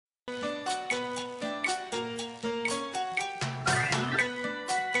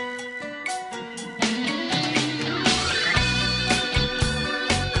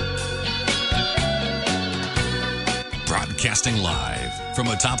Broadcasting live from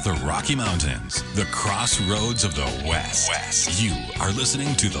atop the Rocky Mountains, the crossroads of the West. You are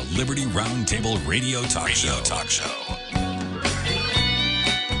listening to the Liberty Roundtable Radio Talk Show.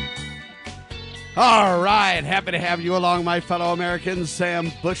 All right, happy to have you along, my fellow Americans. Sam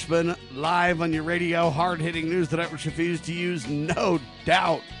Bushman, live on your radio. Hard-hitting news that I refuse to use, no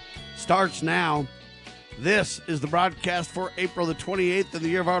doubt, starts now. This is the broadcast for April the 28th in the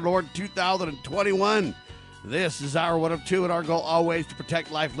year of our Lord, 2021. This is our one of two, and our goal always to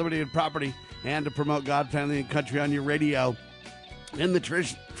protect life, liberty, and property, and to promote God, family, and country on your radio in the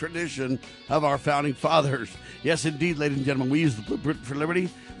tradition of our founding fathers. Yes, indeed, ladies and gentlemen, we use the blueprint for liberty,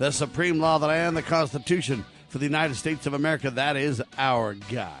 the supreme law of the land, the Constitution for the United States of America. That is our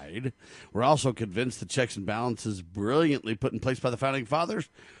guide. We're also convinced the checks and balances brilliantly put in place by the founding fathers,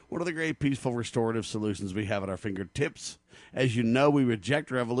 one of the great peaceful restorative solutions we have at our fingertips. As you know, we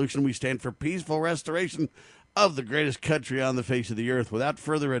reject revolution. We stand for peaceful restoration of the greatest country on the face of the earth. Without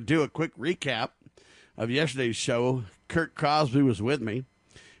further ado, a quick recap of yesterday's show. Kirk Crosby was with me,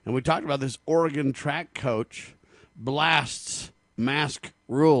 and we talked about this Oregon track coach blasts mask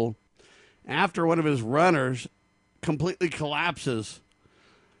rule after one of his runners completely collapses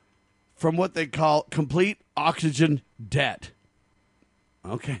from what they call complete oxygen debt.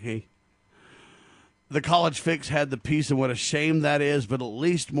 Okay. The College Fix had the piece, and what a shame that is, but at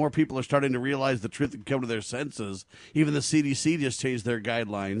least more people are starting to realize the truth and come to their senses. Even the CDC just changed their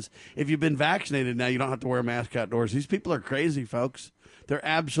guidelines. If you've been vaccinated now, you don't have to wear a mask outdoors. These people are crazy, folks. They're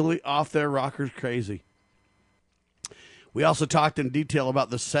absolutely off their rockers crazy. We also talked in detail about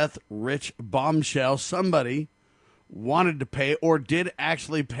the Seth Rich bombshell. Somebody wanted to pay, or did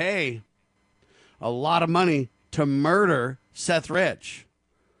actually pay, a lot of money to murder Seth Rich.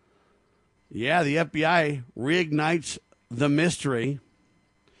 Yeah, the FBI reignites the mystery.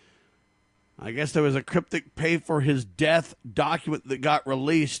 I guess there was a cryptic pay for his death document that got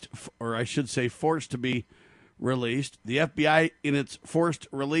released, or I should say forced to be released. The FBI, in its forced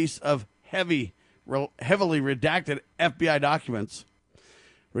release of heavily redacted FBI documents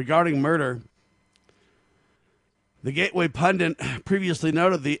regarding murder, the Gateway Pundit previously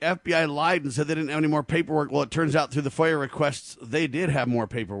noted the FBI lied and said they didn't have any more paperwork. Well, it turns out through the FOIA requests, they did have more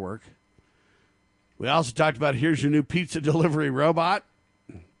paperwork. We also talked about here's your new pizza delivery robot.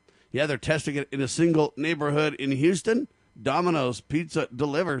 Yeah, they're testing it in a single neighborhood in Houston. Domino's Pizza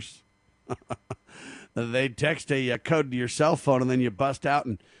delivers. They text a code to your cell phone, and then you bust out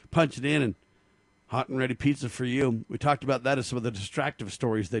and punch it in, and hot and ready pizza for you. We talked about that as some of the distractive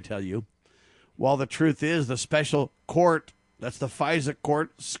stories they tell you. While the truth is, the special court, that's the FISA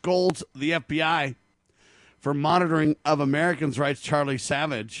court, scolds the FBI for monitoring of Americans' rights, Charlie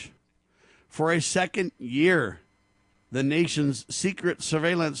Savage. For a second year, the nation's secret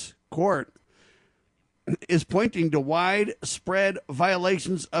surveillance court is pointing to widespread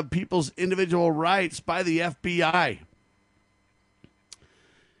violations of people's individual rights by the FBI.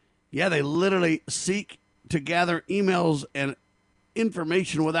 Yeah, they literally seek to gather emails and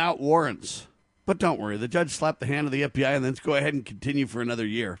information without warrants. But don't worry, the judge slapped the hand of the FBI and then go ahead and continue for another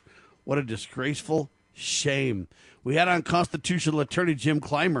year. What a disgraceful shame. We had on constitutional attorney Jim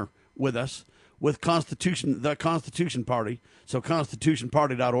Clymer with us with the Constitution Party, so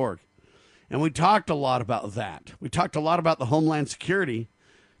constitutionparty.org. And we talked a lot about that. We talked a lot about the Homeland Security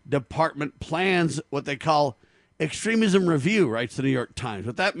Department plans, what they call extremism review, writes the New York Times.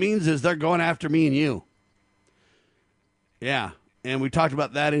 What that means is they're going after me and you. Yeah, and we talked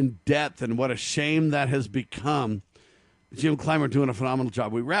about that in depth and what a shame that has become. Jim Clymer doing a phenomenal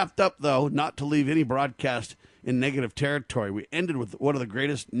job. We wrapped up, though, not to leave any broadcast in negative territory. We ended with one of the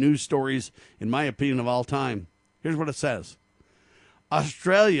greatest news stories, in my opinion, of all time. Here's what it says.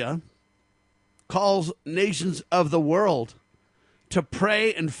 Australia calls nations of the world to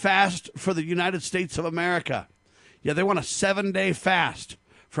pray and fast for the United States of America. Yeah, they want a 7-day fast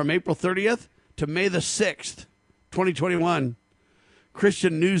from April 30th to May the 6th, 2021.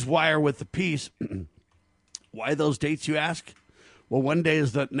 Christian Newswire with the piece. Why those dates, you ask? Well, one day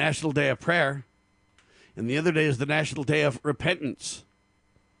is the National Day of Prayer, and the other day is the National Day of Repentance.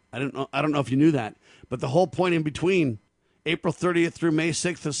 I don't know if you knew that, but the whole point in between April 30th through May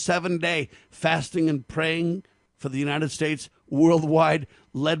 6th is 7-day fasting and praying for the United States worldwide,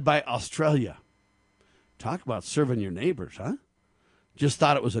 led by Australia. Talk about serving your neighbors, huh? Just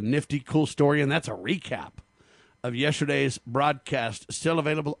thought it was a nifty, cool story, and that's a recap of yesterday's broadcast, still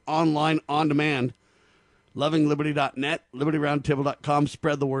available online on demand. LovingLiberty.net, LibertyRoundtable.com.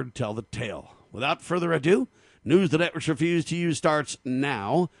 Spread the word, tell the tale. Without further ado, news the networks refuse to use starts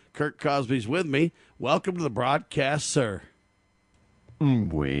now. Kirk Crosby's with me. Welcome to the broadcast, sir.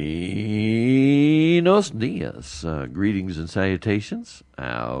 Buenos dias. Greetings and salutations.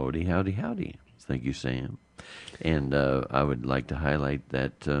 Howdy, howdy, howdy. Thank you, Sam. And I would like to highlight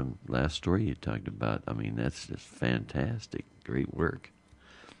that last story you talked about. I mean, that's just fantastic. Great work.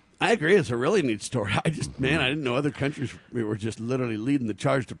 I agree. It's a really neat story. I didn't know other countries were just literally leading the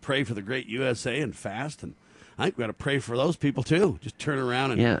charge to pray for the great USA and fast. And I think we got to pray for those people, too. Just turn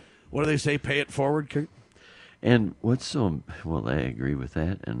around and, what do they say, pay it forward, Kurt? And I agree with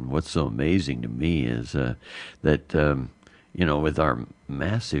that. And what's so amazing to me is that, with our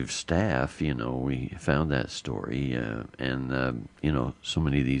massive staff, we found that story. And so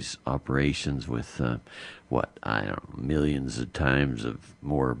many of these operations with, millions of times of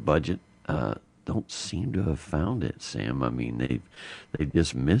more budget, don't seem to have found it, Sam. I mean, they've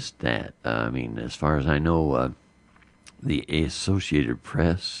just missed that. I mean, as far as I know, the Associated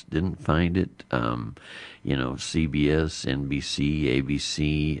Press didn't find it. CBS, NBC,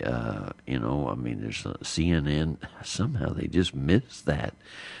 ABC, there's CNN. Somehow they just missed that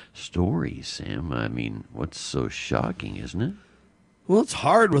story, Sam. I mean, what's so shocking, isn't it? Well, it's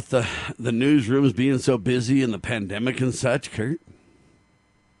hard with the newsrooms being so busy and the pandemic and such, Kurt.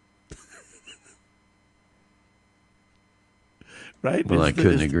 Right? Well, I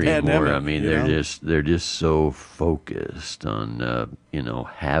couldn't agree more. I mean, they're just so focused on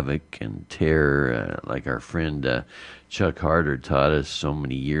havoc and terror. Like our friend Chuck Harder taught us so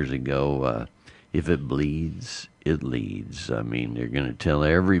many years ago. If it bleeds, it leads. I mean, they're going to tell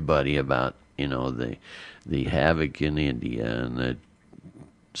everybody about the havoc in India and the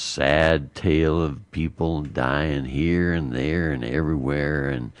sad tale of people dying here and there and everywhere,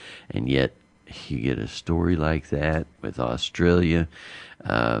 and yet you get a story like that with Australia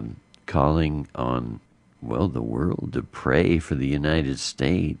calling on, the world to pray for the United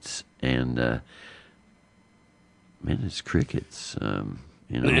States. And, it's crickets.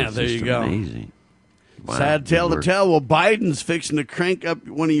 It's there you go. Amazing. Wow, sad tale to tell. Well, Biden's fixing to crank up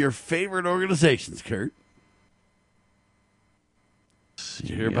one of your favorite organizations, Kurt. Did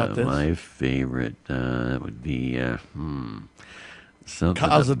you hear about this? My favorite, that would be, something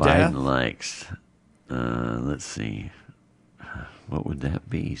Cause that of Biden death? likes. Let's see. What would that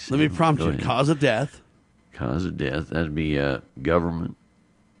be, Sam? Let me prompt Go you. ahead. Cause of death. Cause of death. That'd be government.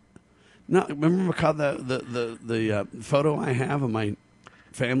 No, remember the photo I have of my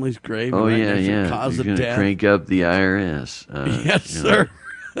family's grave? Oh, and yeah. Cause You're of going to death. crank up the IRS. Yes, sir.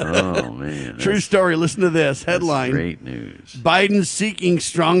 Oh, man. True story. Listen to this. That's Headline. great news. Biden seeking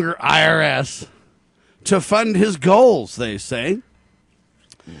stronger IRS to fund his goals, they say.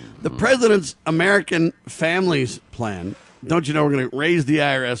 The president's American Families Plan. Don't you know we're going to raise the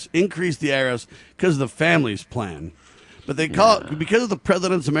IRS, increase the IRS because of the Families Plan. But they call it, because of the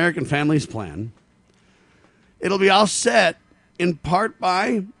president's American Families Plan, it'll be offset in part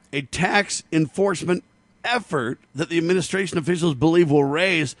by a tax enforcement effort that the administration officials believe will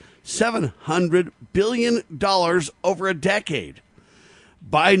raise $700 billion over a decade.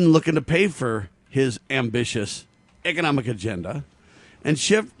 Biden looking to pay for his ambitious economic agenda and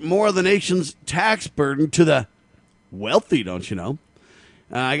shift more of the nation's tax burden to the wealthy, don't you know?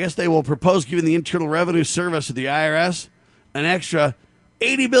 I guess they will propose giving the Internal Revenue Service of the IRS an extra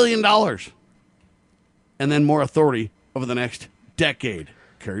 $80 billion and then more authority over the next decade,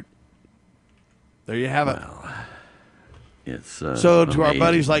 Kurt. There you have it. Well, it's so to our amazing.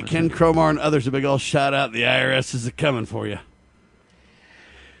 buddies like Ken Cromar and others, a big old shout out. The IRS is coming for you.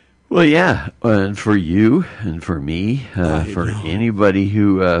 Well, yeah, and for you and for me, for anybody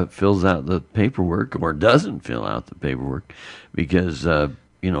who fills out the paperwork or doesn't fill out the paperwork, because,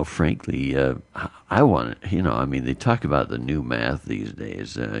 frankly, I want it, they talk about the new math these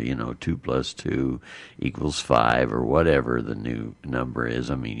days, 2 + 2 = 5 or whatever the new number is.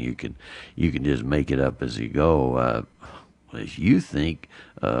 I mean, you can just make it up as you go. If you think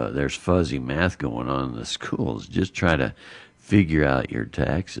there's fuzzy math going on in the schools, just try to figure out your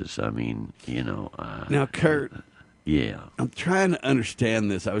taxes. I mean, Now, Kurt, yeah. I'm trying to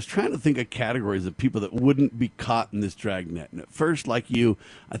understand this. I was trying to think of categories of people that wouldn't be caught in this dragnet. And at first, like you,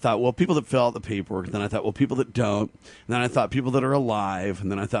 I thought, well, people that fill out the paperwork. And then I thought, well, people that don't. And then I thought people that are alive.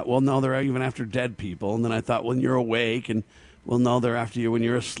 And then I thought, well, no, they're even after dead people. And then I thought, when you're awake. And, well, no, they're after you when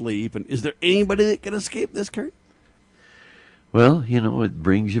you're asleep. And is there anybody that can escape this, Kurt? Well, it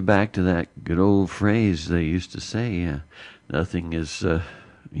brings you back to that good old phrase they used to say, nothing is,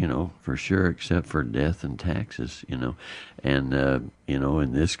 for sure except for death and taxes, And,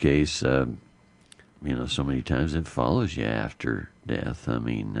 in this case, so many times it follows you after death. I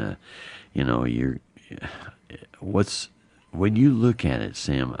mean, when you look at it,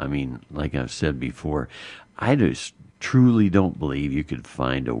 Sam, I mean, like I've said before, I just truly don't believe you could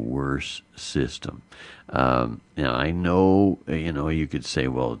find a worse system. Now, I know, you could say,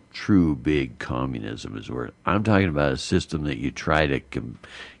 well, true big communism is where I'm talking about a system that you try to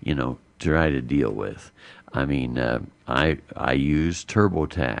deal with. I mean, I use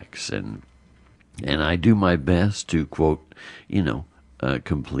TurboTax, and I do my best to quote,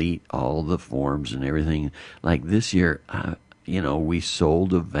 complete all the forms and everything. Like this year, we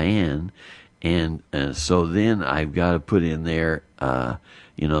sold a van, and so then I've got to put in there, the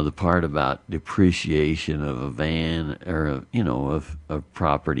part about depreciation of a van or of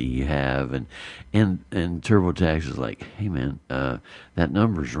property you have, and TurboTax is like, hey man, that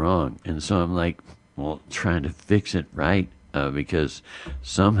number's wrong, and so I'm like, well, trying to fix it right. Because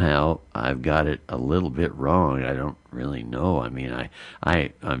somehow I've got it a little bit wrong. I don't really know. I mean,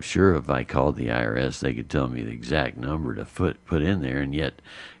 I'm sure if I called the IRS, they could tell me the exact number to put in there. And yet,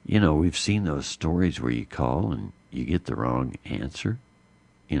 we've seen those stories where you call and you get the wrong answer,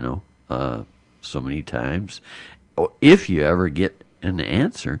 so many times. If you ever get an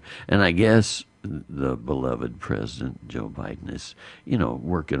answer, and I guess the beloved President Joe Biden is,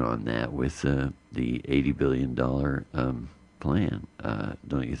 working on that with the $80 billion plan,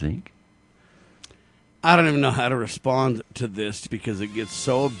 don't you think? I don't even know how to respond to this because it gets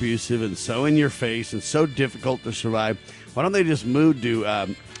so abusive and so in your face and so difficult to survive. Why don't they just move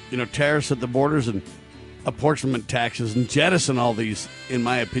to, tariffs at the borders and apportionment taxes and jettison all these, in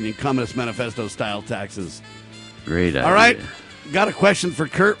my opinion, Communist Manifesto style taxes? Great idea. All right, got a question for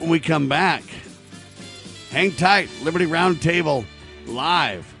Kurt when we come back. Hang tight, Liberty Roundtable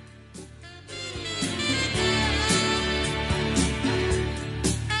live.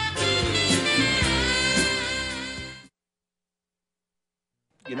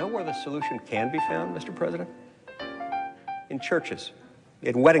 You know where the solution can be found, Mr. President? In churches,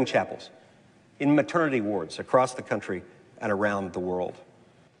 in wedding chapels, in maternity wards across the country and around the world.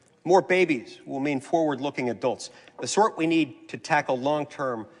 More babies will mean forward-looking adults, the sort we need to tackle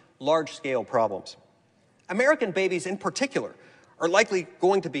long-term, large-scale problems. American babies in particular are likely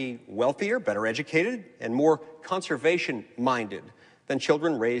going to be wealthier, better educated, and more conservation-minded than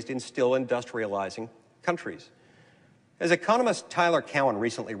children raised in still industrializing countries. As economist Tyler Cowen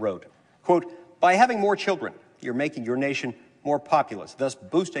recently wrote, quote, by having more children, you're making your nation more populous, thus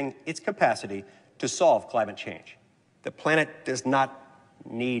boosting its capacity to solve climate change. The planet does not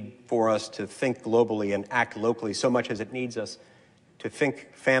need for us to think globally and act locally so much as it needs us to think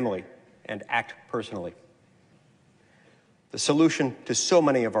family and act personally. The solution to so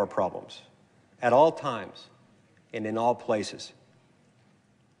many of our problems, at all times and in all places,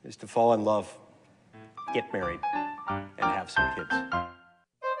 is to fall in love, get married, and have some kids.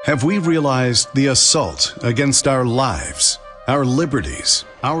 Have we realized the assault against our lives, our liberties,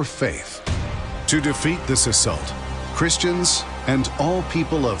 our faith? To defeat this assault, Christians and all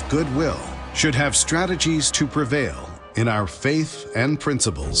people of goodwill should have strategies to prevail in our faith and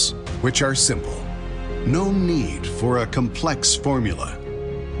principles, which are simple. No need for a complex formula.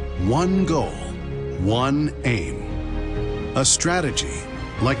 One goal, one aim. A strategy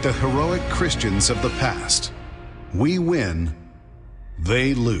like the heroic Christians of the past. We win,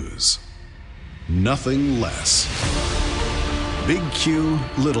 they lose. Nothing less. Big Q,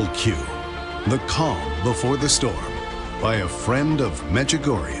 Little Q. The Calm Before the Storm by a friend of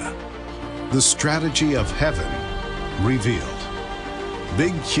Medjugorje. The strategy of heaven revealed.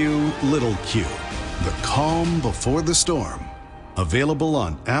 Big Q, Little Q. The Calm Before the Storm. Available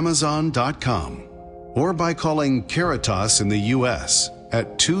on Amazon.com or by calling Caritas in the U.S.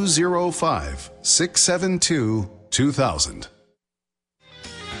 at 205-672-2000.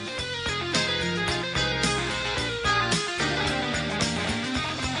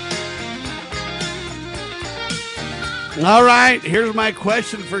 All right, here's my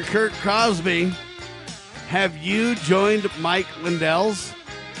question for Kurt Crosby. Have you joined Mike Lindell's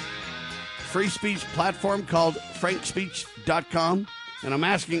free speech platform called frankspeech.com? And I'm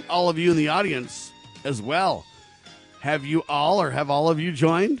asking all of you in the audience as well. Have you all, or have all of you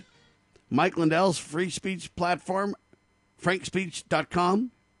joined Mike Lindell's free speech platform,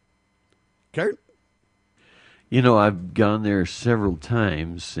 frankspeech.com? Kurt? I've gone there several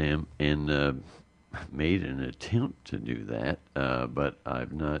times, Sam, and made an attempt to do that, but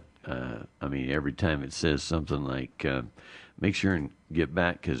I've not. Every time it says something like, make sure and get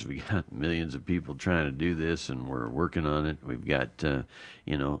back because we got millions of people trying to do this and we're working on it. We've got,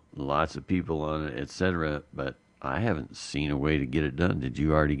 lots of people on it, etc. But I haven't seen a way to get it done. Did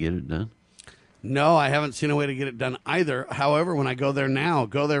you already get it done? No, I haven't seen a way to get it done either. However, when I go there now,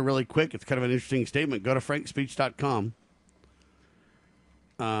 go there really quick. It's kind of an interesting statement. Go to frankspeech.com.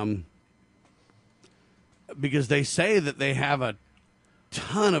 because they say that they have a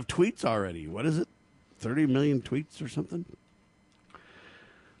ton of tweets already. What is it? 30 million tweets or something?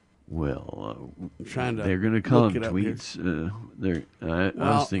 Well, I'm trying to they're going to call them look it up tweets. I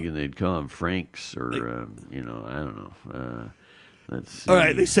was thinking they'd call them Franks or, I don't know. Let's see. All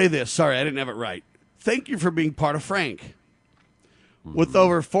right, they say this. Sorry, I didn't have it right. Thank you for being part of Frank. With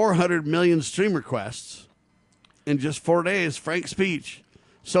over 400 million stream requests in just 4 days, Frank's speech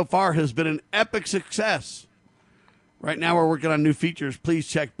so far has been an epic success. Right now, we're working on new features. Please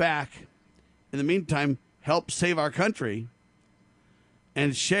check back. In the meantime, help save our country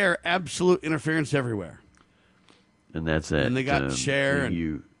and share absolute interference everywhere. And that's it. And they got share. And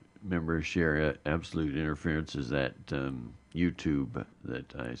you remember share absolute interference is that YouTube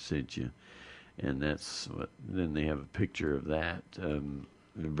that I sent you. And that's what, then they have a picture of that.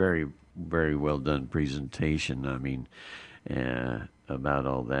 Very, very well done presentation. I mean, about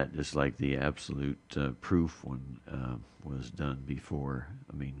all that, just like the absolute proof one was done before.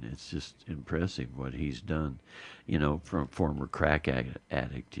 I mean, it's just impressive what he's done, from a former crack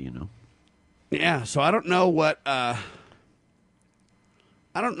addict, Yeah, so I don't know what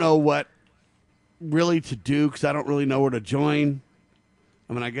really to do because I don't really know where to join.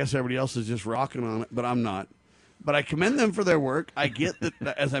 I mean, I guess everybody else is just rocking on it, but I'm not. But I commend them for their work. I get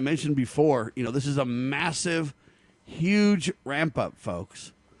that, as I mentioned before, this is a massive, huge ramp up,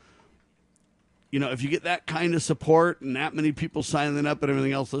 folks. If you get that kind of support and that many people signing up and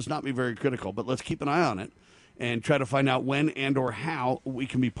everything else, let's not be very critical, but let's keep an eye on it and try to find out when and or how we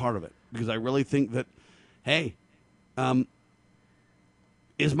can be part of it. Because I really think that, hey,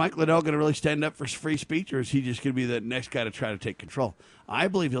 is Mike Lindell going to really stand up for free speech, or is he just going to be the next guy to try to take control? I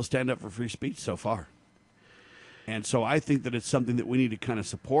believe he'll stand up for free speech so far. And so I think that it's something that we need to kind of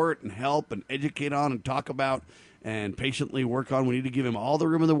support and help and educate on and talk about and patiently work on. We need to give him all the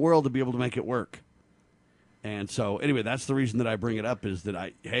room in the world to be able to make it work. And so, anyway, that's the reason that I bring it up is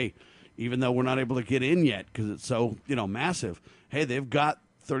that even though we're not able to get in yet because it's so, massive, hey, they've got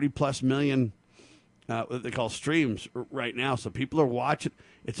 30-plus million what they call streams right now. So people are watching.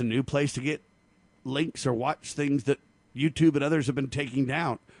 It's a new place to get links or watch things that YouTube and others have been taken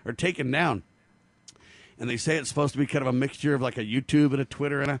down. And they say it's supposed to be kind of a mixture of like a YouTube and a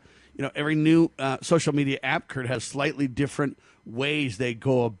Twitter and every new social media app, Kurt, has slightly different ways they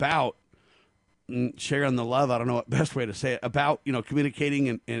go about sharing the love. I don't know what best way to say it about,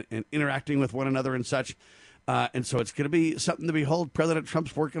 communicating and interacting with one another and such. And so it's going to be something to behold. President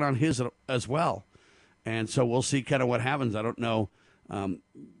Trump's working on his as well. And so we'll see kind of what happens. I don't know,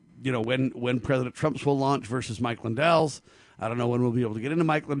 when President Trump's will launch versus Mike Lindell's. I don't know when we'll be able to get into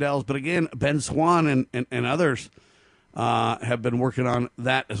Mike Lindell's. But again, Ben Swan and others have been working on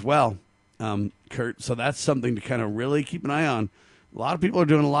that as well, Kurt. So that's something to kind of really keep an eye on. A lot of people are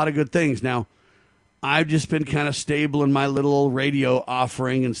doing a lot of good things. Now, I've just been kind of stable in my little old radio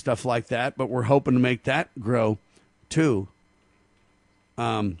offering and stuff like that, but we're hoping to make that grow too.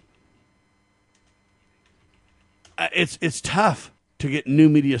 It's tough to get new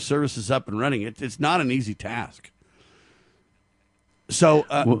media services up and running. It's not an easy task. So,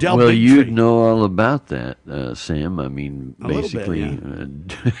 Del well, Bigtree, you know all about that, Sam. I mean, basically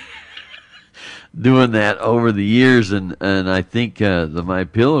doing that over the years, and I think the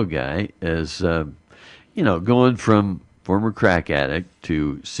MyPillow guy is, going from former crack addict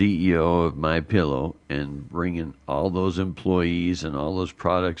to CEO of MyPillow and bringing all those employees and all those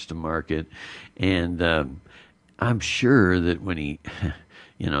products to market, and I'm sure that when he,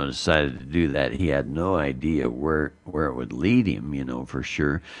 decided to do that, he had no idea where it would lead him, for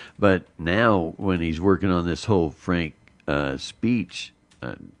sure. But now when he's working on this whole Frank speech.com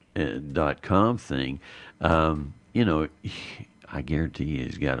thing, I guarantee you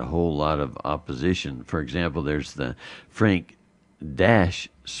he's got a whole lot of opposition. For example, there's the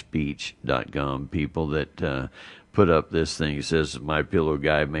Frank-speech.com people that put up this thing. It says MyPillow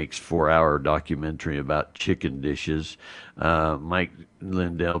guy makes 4-hour documentary about chicken dishes. Mike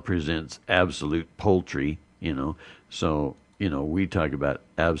Lindell presents absolute poultry, So, we talk about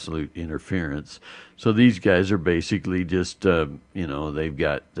absolute interference. So these guys are basically just, they've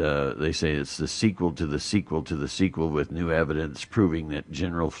got, they say it's the sequel to the sequel to the sequel with new evidence proving that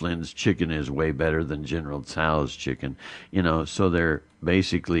General Flynn's chicken is way better than General Tso's chicken. So they're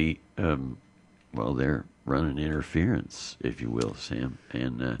basically, they're running interference, if you will, Sam.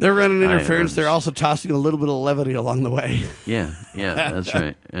 And they're running interference. They're also tossing a little bit of levity along the way. Yeah, that's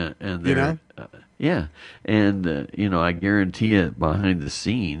right. And they're, yeah, and I guarantee you, behind the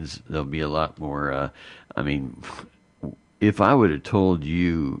scenes, there'll be a lot more. If I would have told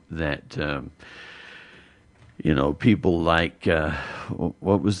you that, people like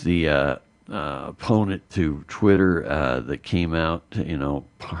what was the opponent to Twitter that came out,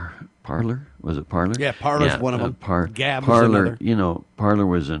 Parler? Was it Parler? Yeah, Parler's one of them. Gab Parler, was another. Parler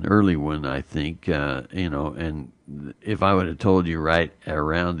was an early one, I think, and if I would have told you right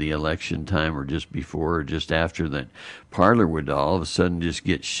around the election time or just before or just after that, Parler would all of a sudden just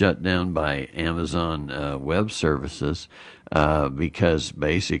get shut down by Amazon Web Services because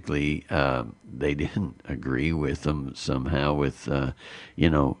basically they didn't agree with them somehow with,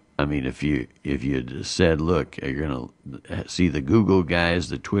 I mean, if you had said, look, you're going to see the Google guys,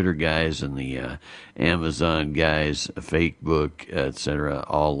 the Twitter guys, and the Amazon guys, Facebook, etc.,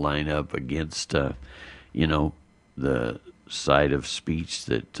 all line up against, the side of speech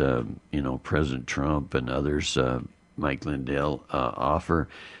that, President Trump and others, Mike Lindell, offer.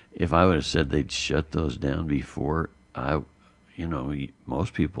 If I would have said they'd shut those down before,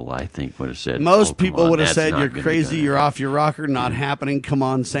 most people, I think, would have said... Most people would have said, you're crazy, you're off your rocker, not happening, come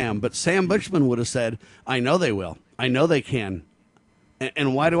on, Sam. But Sam Bushman would have said, I know they will. I know they can.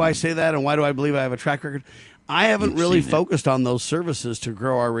 And why do I say that, and why do I believe I have a track record? I haven't really focused on those services to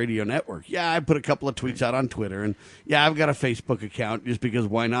grow our radio network. Yeah, I put a couple of tweets out on Twitter, and yeah, I've got a Facebook account just because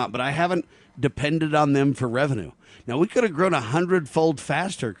why not? But I haven't depended on them for revenue. Now, we could have grown 100-fold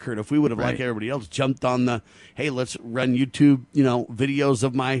faster, Kurt, if we would have, like everybody else, jumped on the, hey, let's run YouTube, videos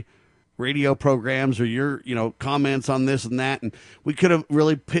of my radio programs or your, comments on this and that. And we could have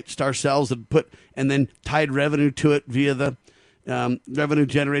really pitched ourselves and then tied revenue to it via the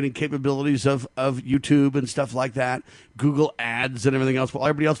revenue-generating capabilities of YouTube and stuff like that, Google Ads and everything else. While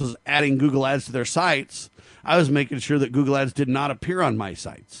everybody else was adding Google Ads to their sites, I was making sure that Google Ads did not appear on my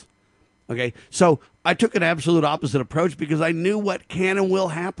sites. Okay, so I took an absolute opposite approach because I knew what can and will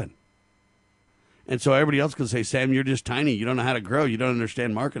happen. And so everybody else can say, Sam, you're just tiny. You don't know how to grow. You don't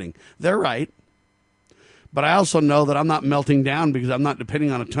understand marketing. They're right. But I also know that I'm not melting down because I'm not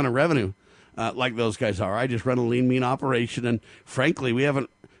depending on a ton of revenue like those guys are. I just run a lean, mean operation. And frankly, we haven't,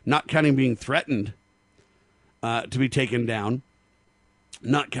 not counting being threatened to be taken down,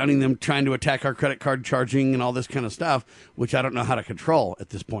 not counting them trying to attack our credit card charging and all this kind of stuff, which I don't know how to control at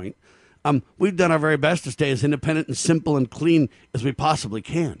this point. We've done our very best to stay as independent and simple and clean as we possibly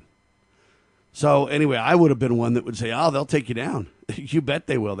can. So anyway, I would have been one that would say, oh, they'll take you down. You bet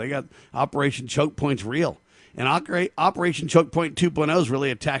they will. They got Operation Choke Point's real. And Operation Choke Point 2.0 is really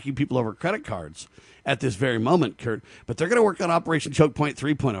attacking people over credit cards at this very moment, Kurt. But they're going to work on Operation Choke Point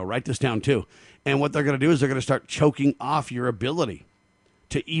 3.0. Write this down, too. And what they're going to do is they're going to start choking off your ability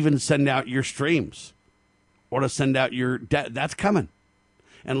to even send out your streams or to send out your debt. That's coming,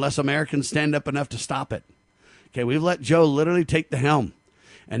 unless Americans stand up enough to stop it. Okay, we've let Joe literally take the helm.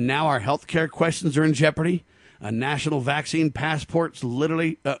 And now our health care questions are in jeopardy. A national vaccine passport's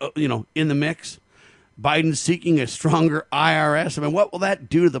literally, in the mix. Biden's seeking a stronger IRS. I mean, what will that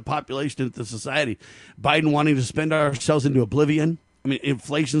do to the population and to society? Biden wanting to spend ourselves into oblivion. I mean,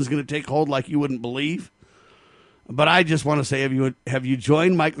 inflation is going to take hold like you wouldn't believe. But I just want to say, have you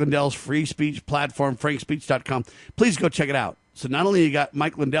joined Mike Lindell's free speech platform, frankspeech.com? Please go check it out. So not only you got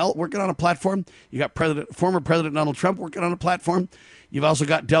Mike Lindell working on a platform, you got former President Donald Trump working on a platform. You've also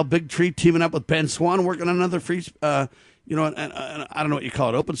got Del Bigtree teaming up with Ben Swan working on another free, I don't know what you call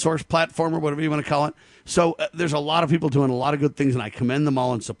it, open source platform or whatever you want to call it. So there's a lot of people doing a lot of good things, and I commend them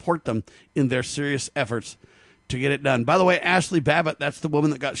all and support them in their serious efforts to get it done. By the way, Ashley Babbitt, that's the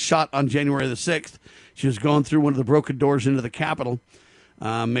woman that got shot on January the 6th. She was going through one of the broken doors into the Capitol.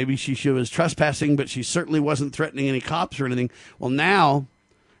 Maybe she was trespassing, but she certainly wasn't threatening any cops or anything. Well, now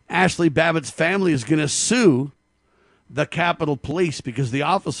Ashley Babbitt's family is going to sue the Capitol Police because the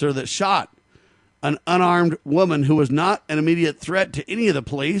officer that shot an unarmed woman who was not an immediate threat to any of the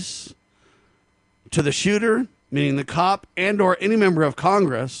police, to the shooter, meaning the cop, and or any member of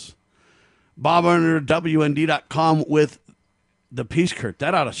Congress, Bob under WND.com with the piece, Kurt.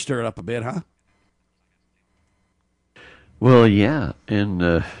 That ought to stir it up a bit, huh? Well, yeah, and,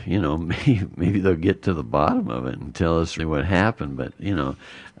 maybe they'll get to the bottom of it and tell us what happened. But,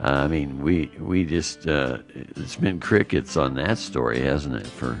 we just, it's been crickets on that story, hasn't it,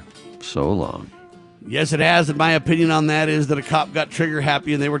 for so long? Yes, it has. And my opinion on that is that a cop got trigger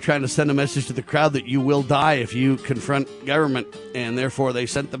happy and they were trying to send a message to the crowd that you will die if you confront government. And therefore, they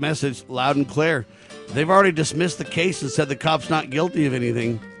sent the message loud and clear. They've already dismissed the case and said the cop's not guilty of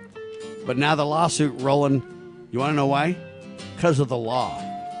anything. But now the lawsuit rolling. You want to know why? Because of the law.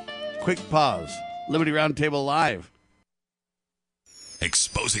 Quick pause. Liberty Roundtable Live.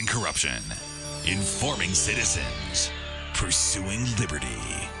 Exposing corruption. Informing citizens. Pursuing liberty.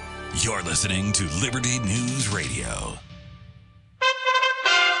 You're listening to Liberty News Radio.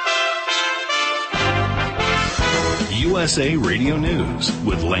 You USA Radio News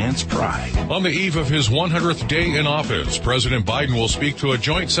with Lance Pry. On the eve of his 100th day in office, President Biden will speak to a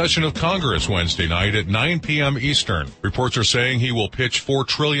joint session of Congress Wednesday night at 9 p.m. Eastern. Reports are saying he will pitch $4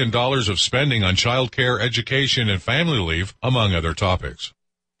 trillion of spending on child care, education, and family leave, among other topics.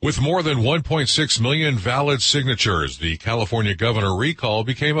 With more than 1.6 million valid signatures, the California governor recall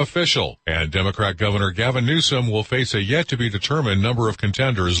became official, and Democrat Governor Gavin Newsom will face a yet-to-be-determined number of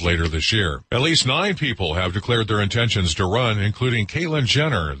contenders later this year. At least 9 people have declared their intentions to run, including Caitlyn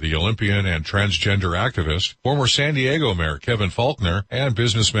Jenner, the Olympian and transgender activist, former San Diego Mayor Kevin Faulconer, and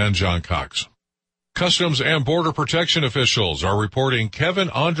businessman John Cox. Customs and Border Protection officials are reporting Kevin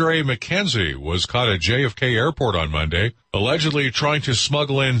Andre McKenzie was caught at JFK Airport on Monday, allegedly trying to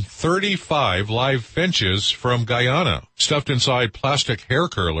smuggle in 35 live finches from Guyana, stuffed inside plastic hair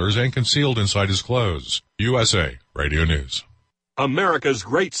curlers and concealed inside his clothes. USA Radio News. America's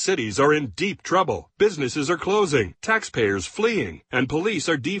great cities are in deep trouble. Businesses are closing, taxpayers fleeing, and police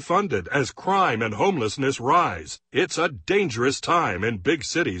are defunded as crime and homelessness rise. It's a dangerous time in big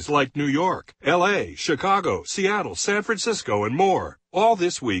cities like New York, L.A., Chicago, Seattle, San Francisco, and more. All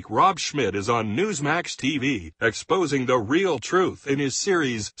this week, Rob Schmidt is on Newsmax TV, exposing the real truth in his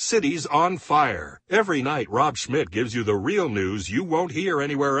series, Cities on Fire. Every night, Rob Schmidt gives you the real news you won't hear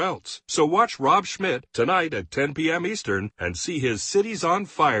anywhere else. So watch Rob Schmidt tonight at 10 p.m. Eastern and see his Cities on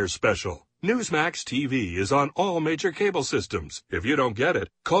Fire special. Newsmax TV is on all major cable systems. If you don't get it,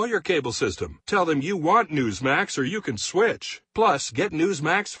 call your cable system. Tell them you want Newsmax or you can switch. Plus, get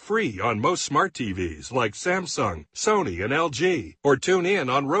Newsmax free on most smart TVs like Samsung, Sony, and LG. Or tune in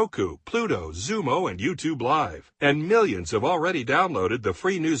on Roku, Pluto, Zumo, and YouTube Live. And millions have already downloaded the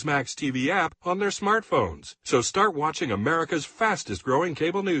free Newsmax TV app on their smartphones. So start watching America's fastest growing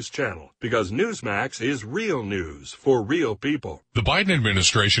cable news channel, because Newsmax is real news for real people. The Biden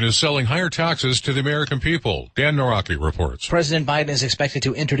administration is selling higher taxes to the American people. Dan Naraki reports. President Biden is expected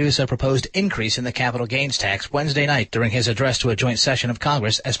to introduce a proposed increase in the capital gains tax Wednesday night during his address to a joint session of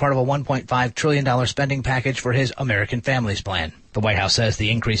Congress as part of a $1.5 trillion spending package for his American Families Plan. The White House says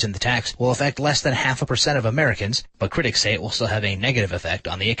the increase in the tax will affect less than 0.5% of Americans, but critics say it will still have a negative effect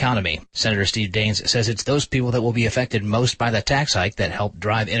on the economy. Senator Steve Daines says it's those people that will be affected most by the tax hike that help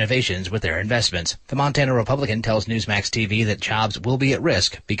drive innovations with their investments. The Montana Republican tells Newsmax TV that jobs will be at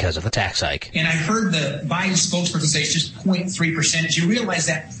risk because of the tax hike. And I heard the Biden spokesperson say it's just 0.3%. Did you realize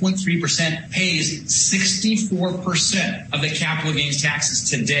that 0.3% pays 64% of the capital gains taxes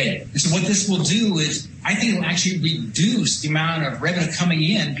today? And so what this will do is, I think it will actually reduce the amount of revenue coming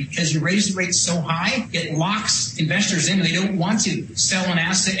in, because you raise the rates so high, it locks investors in. They don't want to sell an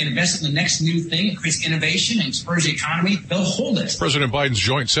asset and invest in the next new thing. It creates innovation and spurs the economy. They'll hold it. President Biden's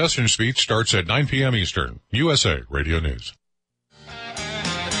joint session speech starts at 9 p.m. Eastern. USA Radio News.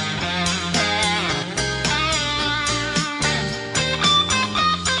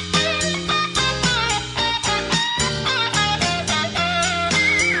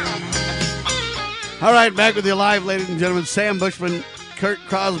 All right, back with you live, ladies and gentlemen. Sam Bushman, Kurt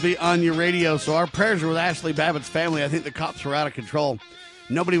Crosby on your radio. So our prayers are with Ashley Babbitt's family. I think the cops were out of control.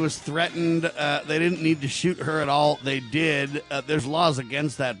 Nobody was threatened. They didn't need to shoot her at all. They did. There's laws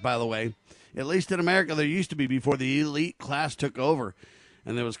against that, by the way. At least in America, there used to be before the elite class took over.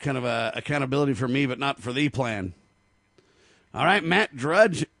 And there was kind of a accountability for me, but not for the plan. All right, Matt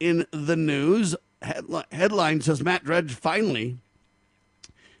Drudge in the news. Headline says Matt Drudge finally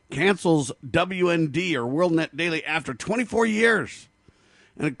cancels WND or WorldNet Daily after 24 years.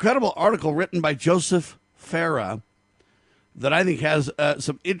 An incredible article written by Joseph Farah that I think has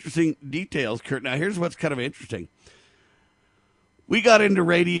some interesting details, Kurt. Now, here's what's kind of interesting. We got into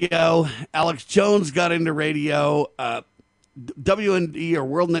radio. Alex Jones got into radio. WND or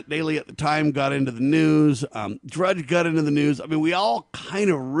WorldNet Daily at the time got into the news. Drudge got into the news. I mean, we all kind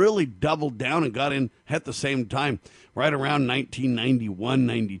of really doubled down and got in at the same time, right around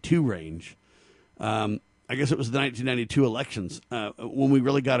 1991-92 range. I guess it was the 1992 elections when we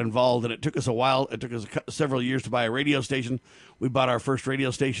really got involved, and it took us a while. It took us several years to buy a radio station. We bought our first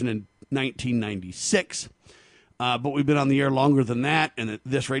radio station in 1996. But we've been on the air longer than that, and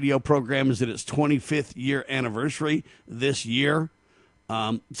this radio program is at its 25th year anniversary this year.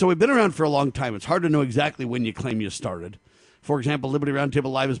 So we've been around for a long time. It's hard to know exactly when you claim you started. For example, Liberty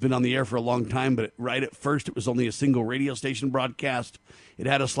Roundtable Live has been on the air for a long time, but right at first it was only a single radio station broadcast. It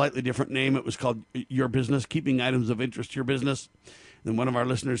had a slightly different name. It was called Your Business, Keeping Items of Interest to Your Business. Then one of our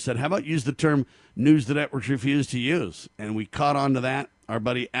listeners said, how about use the term news the networks refuse to use? And we caught on to that. Our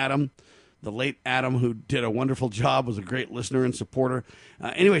buddy Adam, the late Adam, who did a wonderful job, was a great listener and supporter.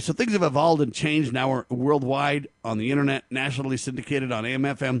 Anyway, so things have evolved and changed. Now we're worldwide on the internet, nationally syndicated on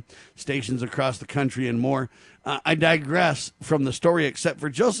AM/FM stations across the country and more. I digress from the story, except for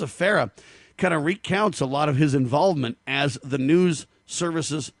Joseph Farah kind of recounts a lot of his involvement as the news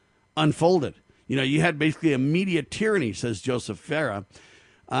services unfolded. You know, you had basically a media tyranny, says Joseph Farah,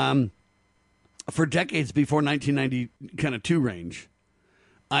 for decades before 1990 kind of 2 range.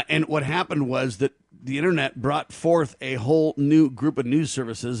 And what happened was that the internet brought forth a whole new group of news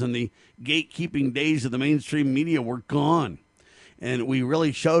services, and the gatekeeping days of the mainstream media were gone. And we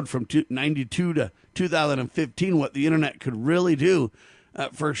really showed from 92 to 2015 what the internet could really do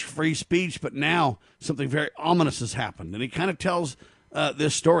for free speech. But now something very ominous has happened. And he kind of tells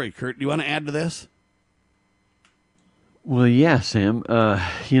this story. Kurt, do you want to add to this? Well, yeah, Sam.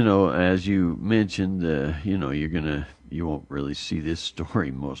 You know, as you mentioned, you know, you won't really see this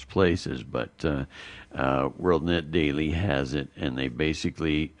story most places, but WorldNet Daily has it, and they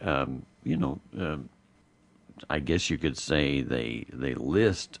basically, you know, I guess you could say they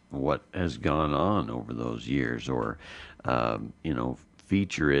list what has gone on over those years, or you know,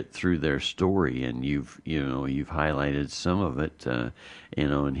 feature it through their story, and you've highlighted some of it, you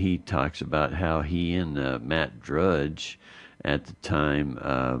know, and he talks about how he and Matt Drudge at the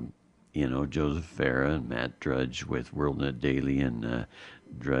time, you know, Joseph Farah and Matt Drudge with WorldNet Daily and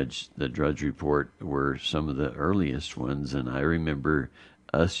the Drudge Report were some of the earliest ones, and I remember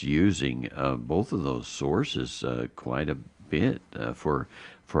us using both of those sources quite a bit for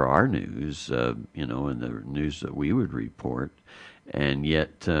our news, you know, and the news that we would report. And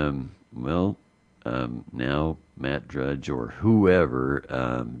yet, now Matt Drudge or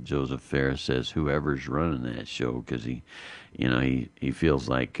whoever, Joseph Farah says whoever's running that show, because he feels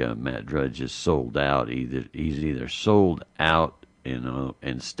like Matt Drudge is sold out. He's either sold out, you know,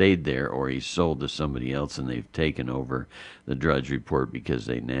 and stayed there, or he's sold to somebody else and they've taken over the Drudge Report because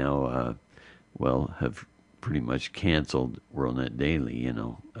they now, have pretty much canceled WorldNet Daily, you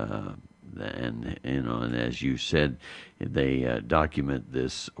know. And you know, and as you said, they document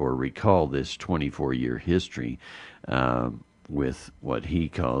this or recall this 24-year history with what he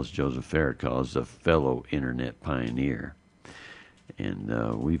calls, Joseph Farah calls, a fellow internet pioneer.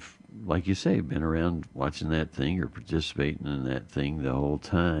 And we've, like you say, been around watching that thing or participating in that thing the whole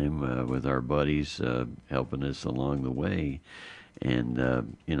time with our buddies helping us along the way.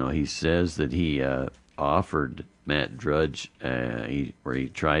 And you know, he says that he offered Matt Drudge, where he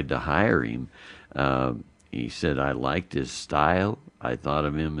tried to hire him. He said, I liked his style. I thought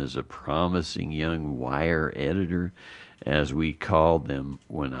of him as a promising young wire editor, as we called them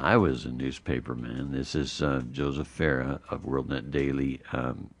when I was a newspaperman. This is Joseph Farah of WorldNet Daily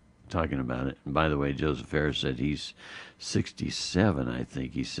talking about it. And by the way, Joseph Farah said he's 67. I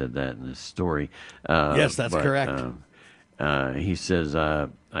think he said that in this story. Yes, that's correct. He says,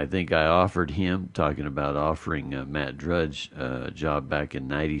 I think I offered him, talking about offering Matt Drudge a job back in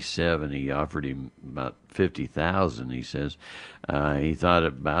 97. He offered him about $50,000, he says. He thought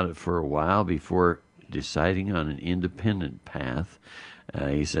about it for a while before deciding on an independent path.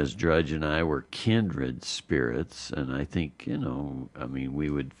 He says Drudge and I were kindred spirits, and I think, you know, I mean, we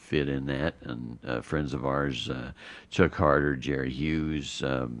would fit in that. And friends of ours, Chuck Harder, Jerry Hughes,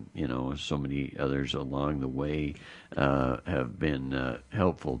 you know, so many others along the way have been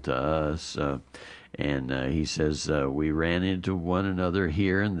helpful to us. And he says we ran into one another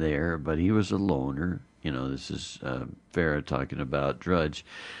here and there, but he was a loner. You know, this is Farah talking about Drudge.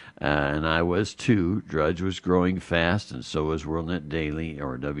 And I was too. Drudge was growing fast, and so was WorldNet Daily,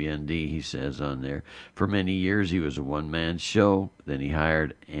 or WND, he says on there. For many years, he was a one-man show. Then he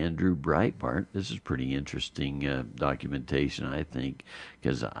hired Andrew Breitbart. This is pretty interesting documentation, I think,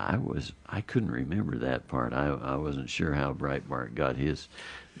 because I couldn't remember that part. I wasn't sure how Breitbart got his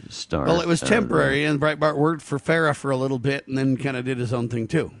start. Well, it was temporary, and Breitbart worked for Farah for a little bit, and then kind of did his own thing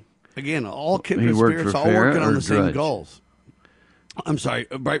too. Again, all kindred spirits, all working on the same goals. I'm sorry,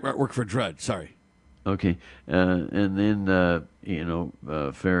 Breitbart worked for Drudge, sorry. Okay, and then, you know,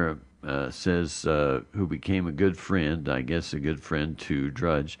 Farah says, who became a good friend, I guess a good friend to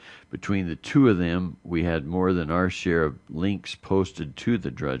Drudge. Between the two of them, we had more than our share of links posted to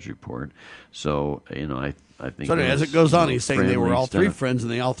the Drudge Report. So, you know, I think... So as it goes on, he's saying they were all three friends,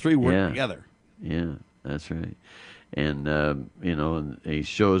 and they all three worked together. Yeah, that's right. And, you know, and he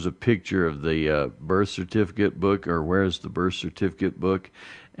shows a picture of the birth certificate book, or where's the birth certificate book,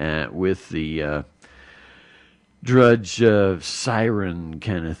 with the Drudge siren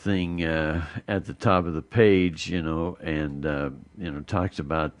kind of thing at the top of the page, you know, and, you know, talks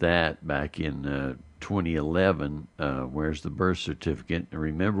about that back in 2011, where's the birth certificate? And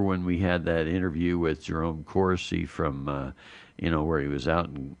remember when we had that interview with Jerome Corsi from, where he was out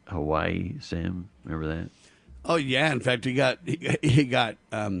in Hawaii, Sam? Remember that? Oh, yeah. In fact, he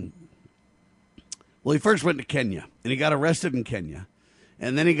first went to Kenya, and he got arrested in Kenya.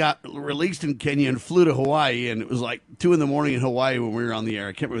 And then he got released in Kenya and flew to Hawaii, and it was like 2 a.m. in Hawaii when we were on the air.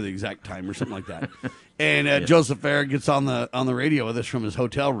 I can't remember the exact time or something like that. And Joseph Farah gets on the radio with us from his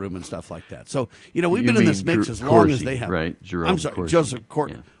hotel room and stuff like that. So, we've been in this mix as long as they have. Right, Jerome I'm sorry, Corsi. Joseph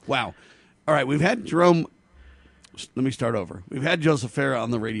Corsi. Yeah. Wow. All right, we've had Jerome. Let me start over. We've had Joseph Farah on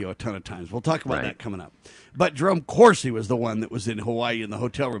the radio a ton of times. We'll talk about that coming up. But Jerome Corsi was the one that was in Hawaii in the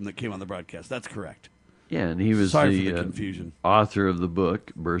hotel room that came on the broadcast. That's correct. Yeah, and he was the confusion. Author of the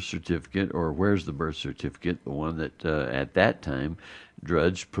book, Birth Certificate, or Where's the Birth Certificate, the one that at that time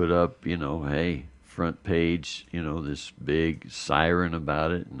Drudge put up, hey, front page, this big siren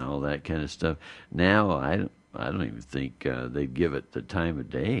about it and all that kind of stuff. Now, I don't even think they'd give it the time of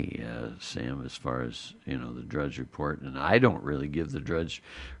day, Sam, as far as, the Drudge Report. And I don't really give the Drudge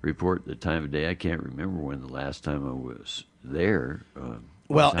Report the time of day. I can't remember when the last time I was there.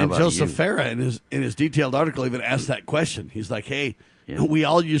 Well, and Joseph Farah in his detailed article even asked that question. He's like, hey, we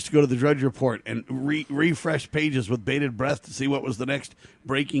all used to go to the Drudge Report and refresh pages with bated breath to see what was the next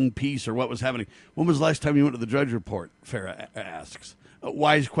breaking piece or what was happening. When was the last time you went to the Drudge Report? Farah asks. A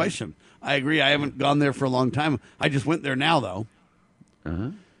wise question. I agree. I haven't gone there for a long time. I just went there now, though. Uh-huh.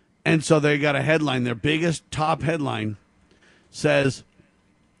 And so they got a headline. Their biggest top headline says,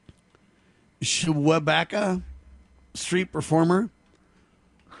 Chewbacca, street performer,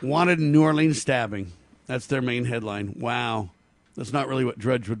 wanted in New Orleans stabbing. That's their main headline. Wow. That's not really what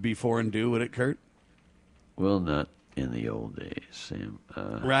Drudge would be for and do, would it, Kurt? Well, not in the old days, Sam.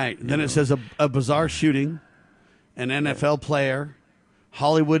 Right. Then it says a bizarre shooting, an NFL player,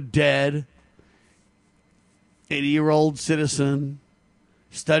 Hollywood dead, 80-year-old citizen,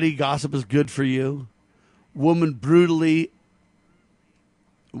 study gossip is good for you, woman brutally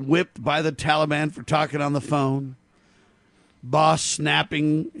whipped by the Taliban for talking on the phone, boss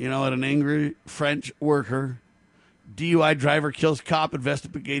snapping, at an angry French worker, DUI driver kills cop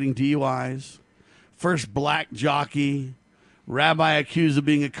investigating DUIs, first black jockey, rabbi accused of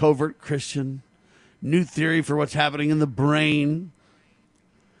being a covert Christian, new theory for what's happening in the brain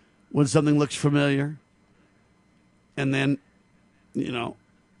when something looks familiar, and then,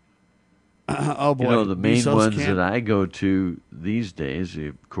 oh boy. The main ones that I go to these days,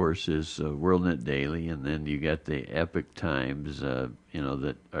 of course, is WorldNet Daily, and then you got the Epoch Times,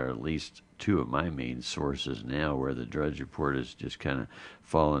 that are at least two of my main sources now, where the Drudge Report has just kind of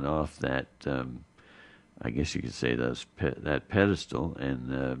fallen off that, I guess you could say that pedestal.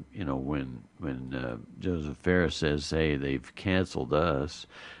 And, when Joseph Farah says, hey, they've canceled us,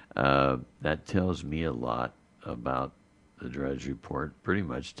 that tells me a lot about the Drudge Report. Pretty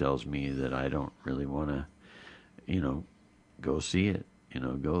much tells me that I don't really want to, go see it,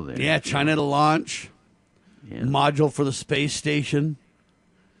 go there. Yeah, China to launch, module for the space station,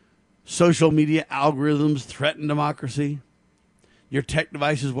 social media algorithms threaten democracy, your tech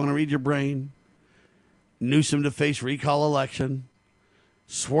devices want to read your brain, Newsom to face recall election,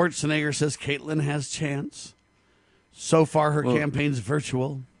 Schwarzenegger says Caitlyn has chance, so far her campaign's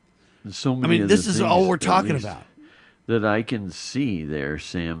virtual. So many this is all we're talking about. That I can see there,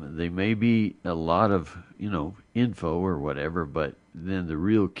 Sam. They may be a lot of, info or whatever, but then the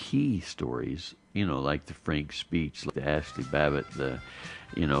real key stories, like the Frank speech, like the Ashley Babbitt, the,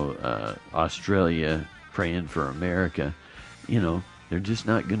 Australia praying for America, they're just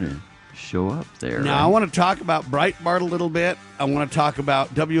not going to show up there. Now, right? I want to talk about Breitbart a little bit. I want to talk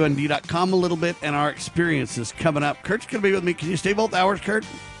about WND.com a little bit and our experiences coming up. Kurt's going to be with me. Can you stay both hours, Kurt?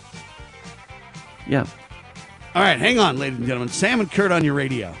 Yeah. All right, hang on, ladies and gentlemen. Sam and Kurt on your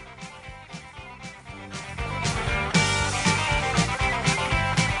radio.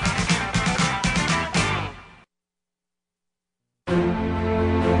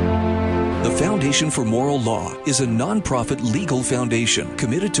 The Foundation for Moral Law is a nonprofit legal foundation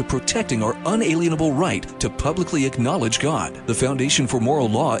committed to protecting our unalienable right to publicly acknowledge God. The Foundation for Moral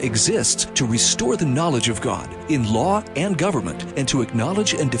Law exists to restore the knowledge of God in law and government, and to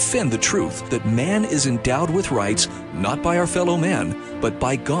acknowledge and defend the truth that man is endowed with rights not by our fellow man, but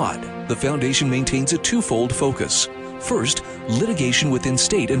by God. The Foundation maintains a twofold focus. First, litigation within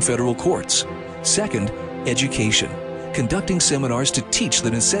state and federal courts. Second, education, conducting seminars to teach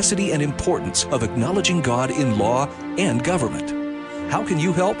the necessity and importance of acknowledging God in law and government. How can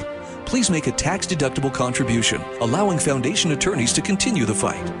you help? please make a tax-deductible contribution, allowing foundation attorneys to continue the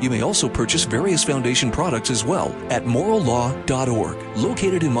fight. You may also purchase various foundation products as well at morallaw.org.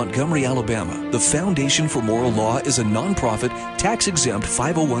 Located in Montgomery, Alabama, the Foundation for Moral Law is a nonprofit, tax-exempt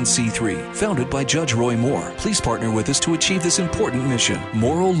 501c3 founded by Judge Roy Moore. Please partner with us to achieve this important mission.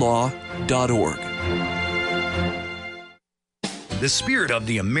 morallaw.org. The spirit of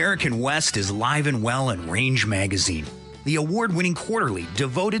the American West is live and well in Range Magazine, the award-winning quarterly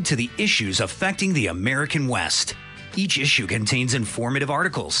devoted to the issues affecting the American West. Each issue contains informative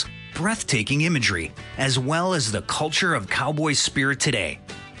articles, breathtaking imagery, as well as the culture of cowboy spirit today,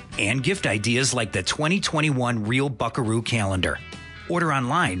 and gift ideas like the 2021 Real Buckaroo calendar. Order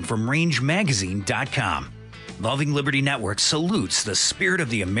online from rangemagazine.com. Loving Liberty Network salutes the spirit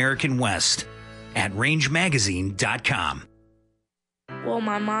of the American West at rangemagazine.com. Well,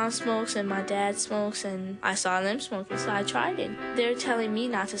 my mom smokes and my dad smokes, and I saw them smoking, so I tried it. They're telling me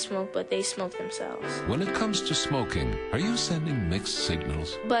not to smoke, but they smoke themselves. When it comes to smoking, are you sending mixed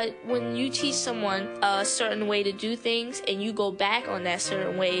signals? But when you teach someone a certain way to do things and you go back on that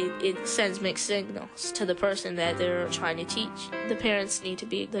certain way, it sends mixed signals to the person that they're trying to teach. The parents need to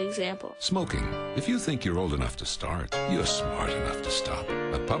be the example. Smoking. If you think you're old enough to start, you're smart enough to stop.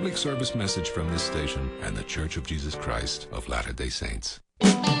 A public service message from this station and the Church of Jesus Christ of Latter-day Saints.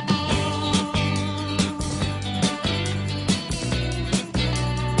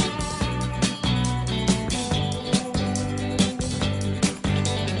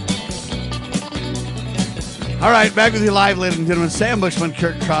 All right, back with you live, ladies and gentlemen. Sam Bushman,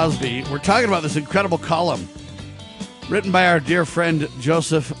 Kirk Crosby. We're talking about this incredible column written by our dear friend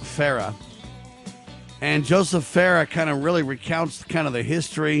Joseph Farah. And Joseph Farah kind of really recounts kind of the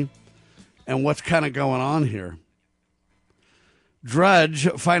history and what's kind of going on here. Drudge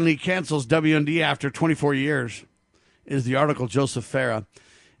finally cancels WND after 24 years, is the article, Joseph Farah.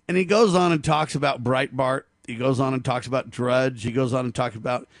 And he goes on and talks about Breitbart. He goes on and talks about Drudge. He goes on and talks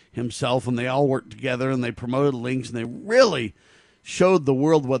about himself, and they all worked together, and they promoted links, and they really showed the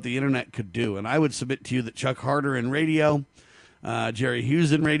world what the internet could do. And I would submit to you that Chuck Harder in radio, Jerry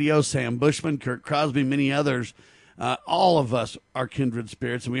Hughes in radio, Sam Bushman, Kirk Crosby, many others, all of us are kindred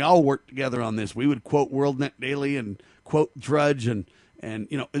spirits, and we all work together on this. We would quote WorldNet Daily and quote Drudge, and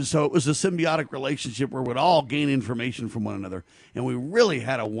so it was a symbiotic relationship where we'd all gain information from one another, and we really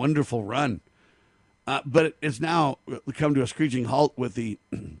had a wonderful run. But it's now come to a screeching halt with the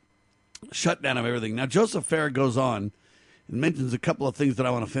shutdown of everything. Now, Joseph Farah goes on and mentions a couple of things that I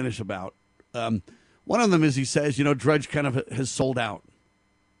want to finish about. One of them is he says, Drudge kind of has sold out.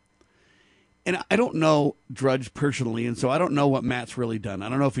 And I don't know Drudge personally, and so I don't know what Matt's really done. I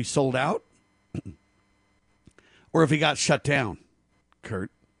don't know if he sold out or if he got shut down,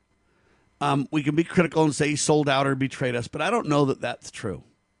 Kurt. We can be critical and say he sold out or betrayed us, but I don't know that that's true.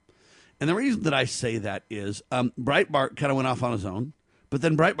 And the reason that I say that is Breitbart kind of went off on his own, but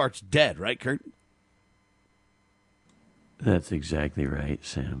then Breitbart's dead, right, Kurt? That's exactly right,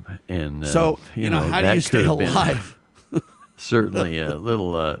 Sam. And so, how do you stay alive? Certainly a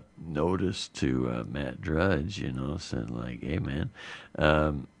little notice to Matt Drudge, said like, hey, man,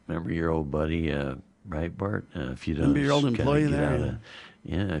 remember your old buddy Breitbart? If you don't, remember your old employee there?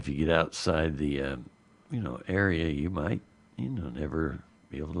 If you get outside the, area, you might, never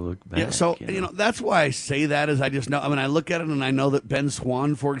be able to look back. Yeah, so, that's why I say that is I just know, I look at it and I know that Ben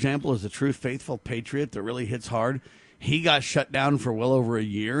Swann, for example, is a true faithful patriot that really hits hard. He got shut down for well over a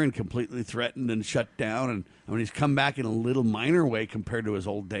year and completely threatened and shut down. And he's come back in a little minor way compared to his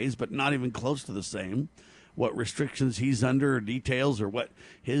old days, but not even close to the same. What restrictions he's under or details or what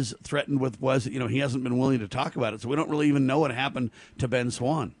his threatened with was, he hasn't been willing to talk about it. So we don't really even know what happened to Ben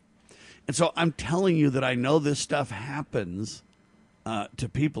Swann. And so I'm telling you that I know this stuff happens to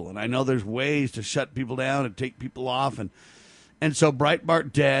people. And I know there's ways to shut people down and take people off. And so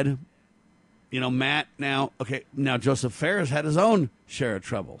Breitbart dead. Matt now Joseph Farah's had his own share of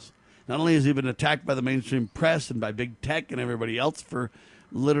troubles. Not only has he been attacked by the mainstream press and by big tech and everybody else for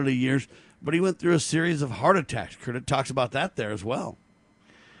literally years, but he went through a series of heart attacks. Kurt talks about that there as well.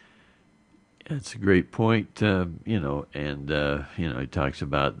 That's a great point, he talks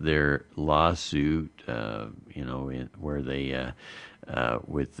about their lawsuit, where they,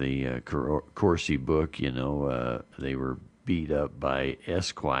 with the Corsi book, they were beat up by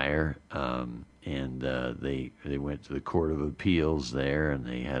Esquire, and they went to the Court of Appeals there, and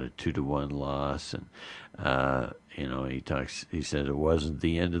they had a 2-1 loss, and he said it wasn't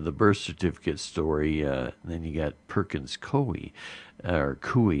the end of the birth certificate story. Then you got Perkins Coie,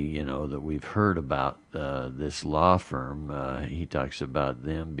 that we've heard about this law firm. He talks about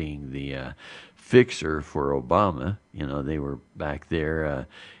them being the fixer for Obama. They were back there.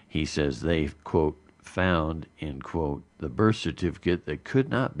 he says they, quote, found, end quote, the birth certificate that could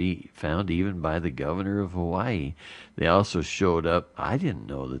not be found even by the governor of Hawaii. They also showed up. I didn't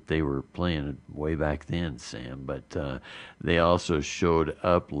know that they were playing way back then, Sam, but they also showed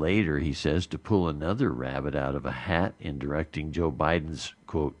up later, he says, to pull another rabbit out of a hat in directing Joe Biden's,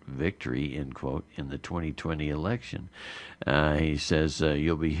 quote, victory, end quote, in the 2020 election. He says,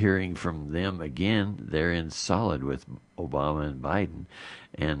 you'll be hearing from them again. They're in solid with Obama and Biden.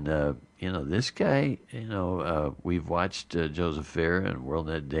 And, this guy, we've watched Joseph Farah and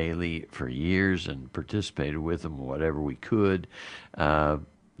WorldNet Daily for years and participated with them whatever we could.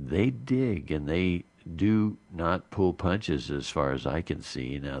 They dig and they do not pull punches as far as I can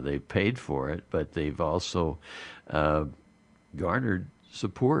see. Now, they've paid for it, but they've also garnered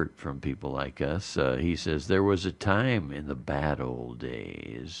support from people like us. He says there was a time in the bad old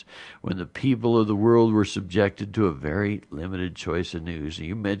days when the people of the world were subjected to a very limited choice of news.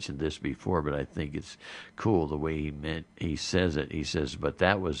 You mentioned this before, but I think it's cool the way he says it. He says, but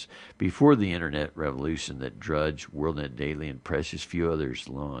that was before the internet revolution that Drudge, WorldNet Daily, and precious few others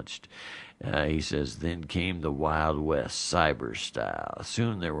launched. He says, then came the Wild West cyber style.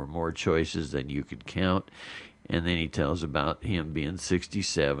 Soon there were more choices than you could count. And then he tells about him being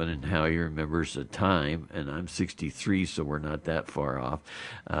 67 and how he remembers a time, and I'm 63, so we're not that far off.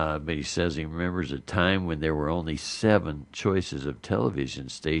 But he says he remembers a time when there were only 7 choices of television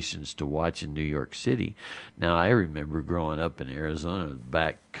stations to watch in New York City. Now, I remember growing up in Arizona,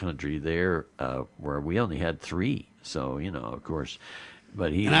 back country there, where we only had 3. So, of course...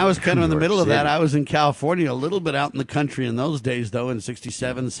 But and I was kind of in the middle of that. I was in California, a little bit out in the country in those days, though, in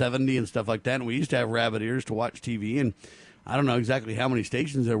 67, 70 and stuff like that. And we used to have rabbit ears to watch TV. And I don't know exactly how many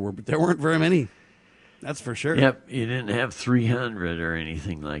stations there were, but there weren't very many. That's for sure. Yep, you didn't have 300 or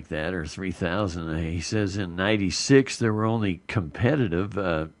anything like that, or 3,000. He says in 96 there were only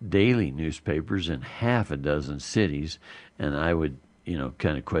competitive daily newspapers in half a dozen cities. And I would...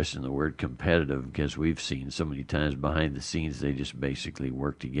 kind of question the word competitive because we've seen so many times behind the scenes they just basically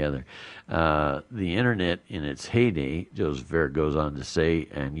work together. The internet in its heyday, Joseph Farah goes on to say,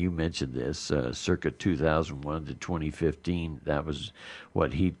 and you mentioned this, circa 2001 to 2015, that was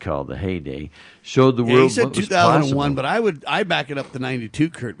what he'd call the heyday, showed the world. He said what was 2001, possible. but I back it up to 92,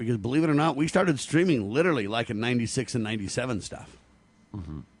 Kurt, because believe it or not, we started streaming literally like in 96 and 97 stuff.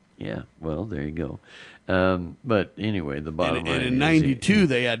 Mm-hmm. Yeah, well, there you go. But anyway, the bottom line and in 92,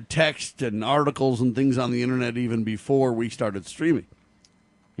 they had text and articles and things on the internet even before we started streaming.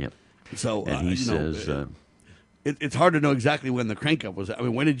 Yep. So, and he says... it's hard to know exactly when the crank-up was. I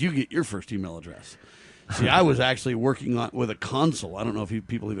mean, when did you get your first email address? See, I was actually working with a console. I don't know if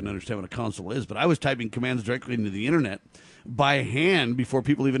people even understand what a console is, but I was typing commands directly into the internet by hand before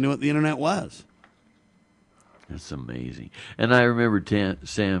people even knew what the internet was. That's amazing. And I remember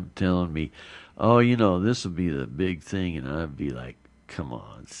Sam telling me, oh, this will be the big thing. And I'd be like, come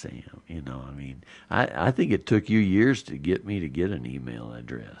on, Sam. I think it took you years to get me to get an email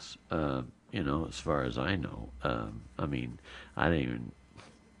address, as far as I know. I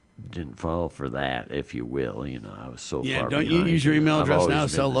didn't fall for that, if you will. I was so far behind. Don't you use your email address now to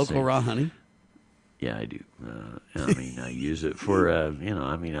sell local raw honey? Yeah, I do. I use it for, I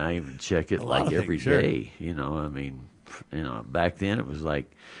even check it like every day. Back then it was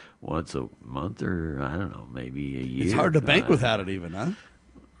like once a month or, I don't know, maybe a year. It's hard to bank without it even, huh?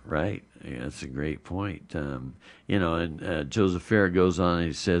 Right. Yeah, that's a great point. And Joseph Farah goes on and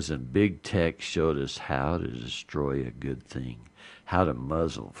he says, and big tech showed us how to destroy a good thing, how to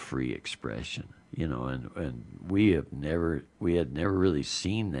muzzle free expression. And we had never really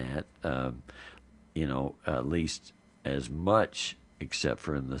seen that. At least as much, except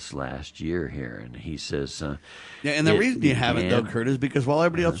for in this last year here. And he says... and the reason you haven't, though, Kurt, is because while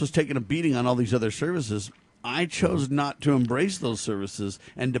everybody else was taking a beating on all these other services, I chose not to embrace those services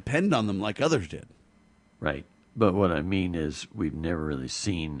and depend on them like others did. Right. But what I mean is we've never really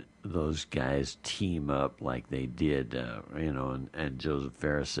seen those guys team up like they did, and Joseph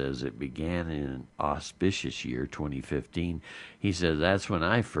Farah says it began in an auspicious year, 2015. He says, that's when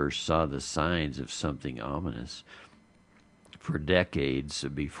I first saw the signs of something ominous. For decades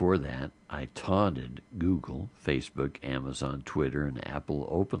before that, I taunted Google, Facebook, Amazon, Twitter, and Apple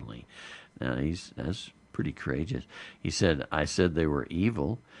openly. Now, that's pretty courageous. He said, I said they were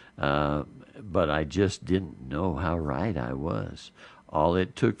evil, but I just didn't know how right I was. All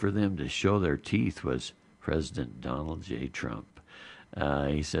it took for them to show their teeth was President Donald J. Trump.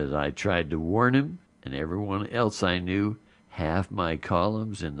 He says, I tried to warn him and everyone else I knew. Half my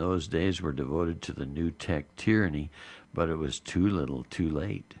columns in those days were devoted to the new tech tyranny, but it was too little too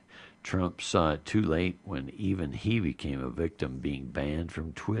late. Trump saw it too late when even he became a victim, being banned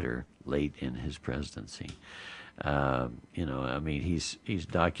from Twitter late in his presidency. He's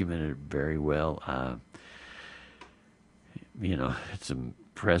documented very well. It's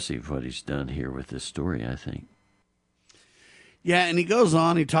impressive what he's done here with this story, I think. Yeah, and he goes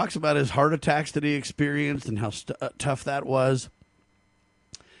on. He talks about his heart attacks that he experienced and how tough that was.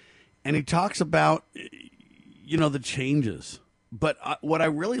 And he talks about, the changes. But what I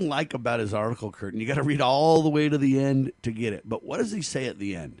really like about his article, Kurt, and you got to read all the way to the end to get it. But what does he say at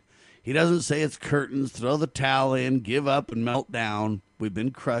the end? He doesn't say it's curtains, throw the towel in, give up and melt down. We've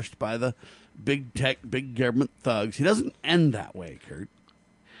been crushed by the big tech, big government thugs. He doesn't end that way, Kurt.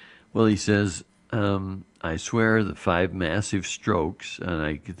 Well, he says, I swear the 5 massive strokes, and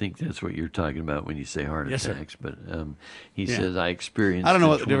I think that's what you're talking about when you say heart attacks, but he says I experienced I don't know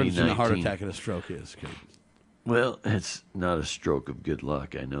what the difference between a heart attack and a stroke is, Kurt. Well, it's not a stroke of good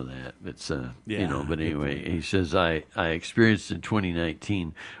luck. I know that. It's, but anyway, he says, I experienced in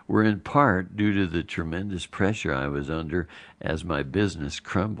 2019 were in part due to the tremendous pressure I was under as my business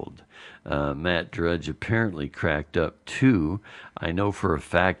crumbled. Matt Drudge apparently cracked up too. I know for a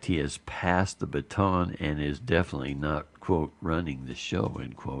fact he has passed the baton and is definitely not, quote, running the show,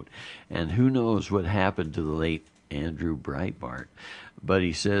 end quote. And who knows what happened to the late Andrew Breitbart. But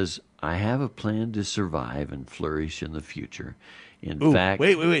he says, I have a plan to survive and flourish in the future. In fact...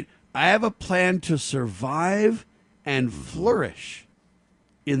 Wait. I have a plan to survive and flourish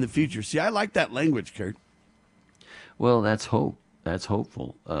in the future. See, I like that language, Kurt. Well, that's hope. That's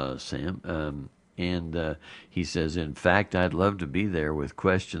hopeful, Sam. And he says, in fact, I'd love to be there with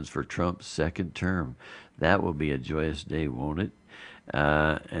questions for Trump's second term. That will be a joyous day, won't it?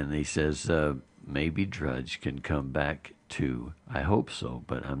 And he says, maybe Drudge can come back too. I hope so,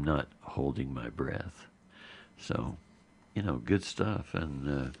 but I'm not holding my breath. So, good stuff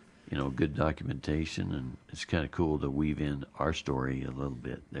and, good documentation. And it's kind of cool to weave in our story a little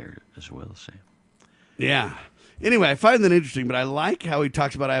bit there as well, Sam. Yeah. Anyway, I find that interesting, but I like how he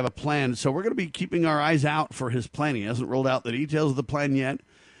talks about I have a plan. So we're going to be keeping our eyes out for his plan. He hasn't rolled out the details of the plan yet.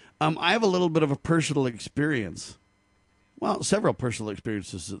 I have a little bit of a personal experience. Well, several personal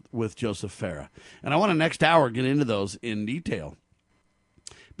experiences with Joseph Farah. And I want to next hour get into those in detail.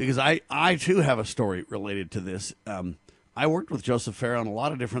 Because I too have a story related to this. I worked with Joseph Farah on a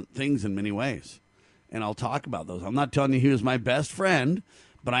lot of different things in many ways. And I'll talk about those. I'm not telling you he was my best friend,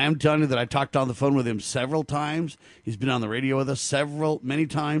 but I am telling you that I talked on the phone with him several times. He's been on the radio with us many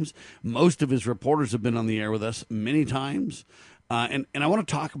times. Most of his reporters have been on the air with us many times. And I want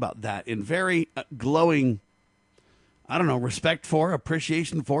to talk about that in very glowing, respect for,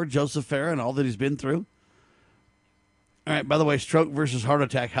 appreciation for Joseph Farah and all that he's been through. All right, by the way, stroke versus heart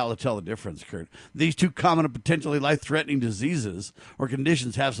attack, how to tell the difference, Kurt. These two common and potentially life-threatening diseases or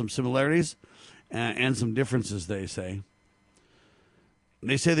conditions have some similarities and some differences, they say.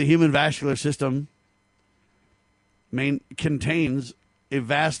 They say the human vascular system contains a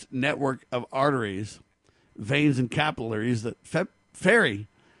vast network of arteries, veins, and capillaries that ferry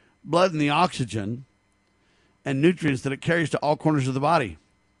blood and the oxygen and nutrients that it carries to all corners of the body.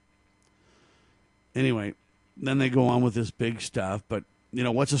 Anyway, then they go on with this big stuff. But,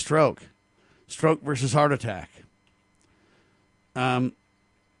 what's a stroke? Stroke versus heart attack.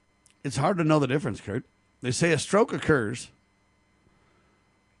 It's hard to know the difference, Kurt. They say a stroke occurs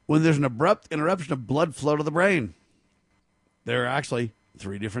when there's an abrupt interruption of blood flow to the brain. There are actually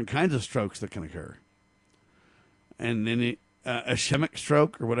 3 different kinds of strokes that can occur. And then ischemic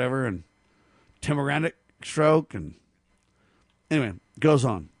stroke or whatever, and hemorrhagic stroke, and anyway, goes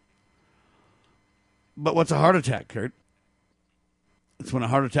on. But what's a heart attack, Kurt? It's when a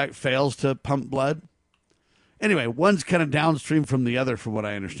heart attack fails to pump blood. Anyway, one's kind of downstream from the other, from what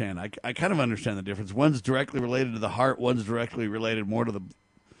I understand. I kind of understand the difference. One's directly related to the heart. One's directly related more to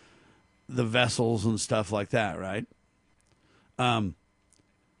the vessels and stuff like that, right? But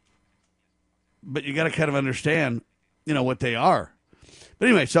you got to kind of understand, what they are. But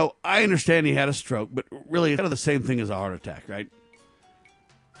anyway, so I understand he had a stroke, but really it's kind of the same thing as a heart attack, right?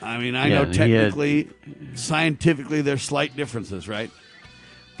 I mean, I know technically, scientifically, there's slight differences, right?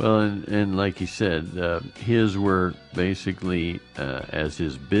 Well, and like you said, his were basically as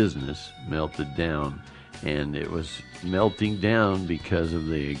his business melted down, and it was melting down because of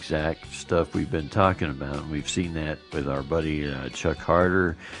the exact stuff we've been talking about. And we've seen that with our buddy Chuck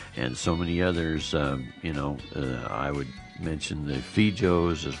Harder and so many others. I would mention the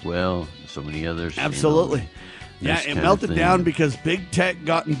Fijos as well, so many others. Absolutely. It melted down because big tech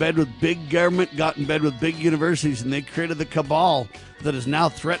got in bed with big government, got in bed with big universities, and they created the cabal that is now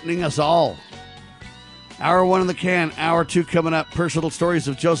threatening us all. Hour 1 in the can. Hour 2 coming up. Personal stories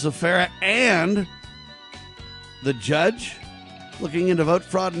of Joseph Farah and the judge looking into vote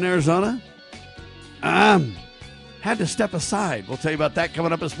fraud in Arizona. Had to step aside. We'll tell you about that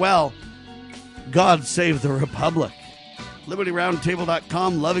coming up as well. God save the Republic.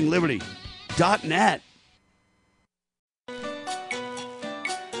 LibertyRoundtable.com, LovingLiberty.net.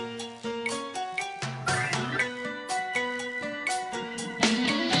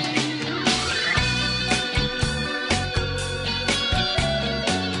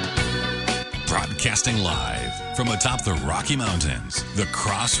 Broadcasting live from atop the Rocky Mountains, the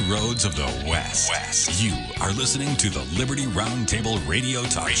crossroads of the West. You are listening to the Liberty Roundtable Radio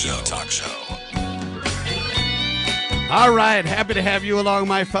Talk Show. All right, happy to have you along,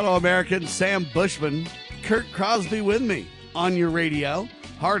 my fellow Americans. Sam Bushman, Kurt Crosby with me on your radio.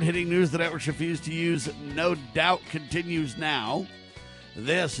 Hard-hitting news the networks refuse to use, no doubt, continues now.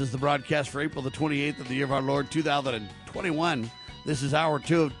 This is the broadcast for April the 28th of the year of our Lord, 2021. This is hour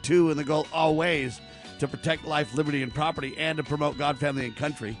 2 of 2, and the goal always to protect life, liberty, and property, and to promote God, family, and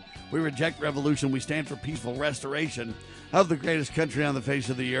country. We reject revolution. We stand for peaceful restoration of the greatest country on the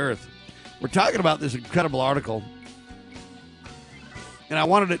face of the earth. We're talking about this incredible article, and I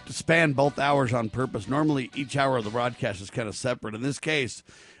wanted it to span both hours on purpose. Normally, each hour of the broadcast is kind of separate. In this case,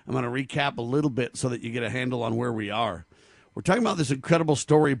 I'm going to recap a little bit so that you get a handle on where we are. We're talking about this incredible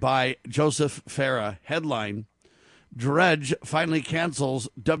story by Joseph Farah. Headline: Drudge finally cancels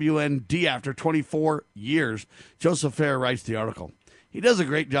WND after 24 years. Joseph Farah writes the article. He does a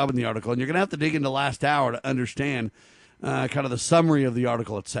great job in the article, and you're going to have to dig into last hour to understand kind of the summary of the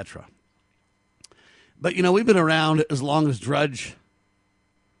article, etc. But, you know, we've been around as long as Drudge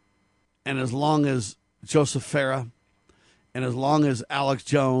and as long as Joseph Farah and as long as Alex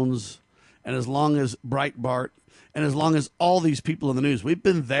Jones and as long as Breitbart and as long as all these people in the news. We've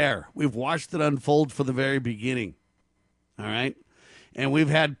been there. We've watched it unfold from the very beginning. All right. And we've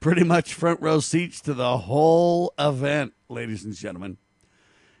had pretty much front row seats to the whole event, ladies and gentlemen.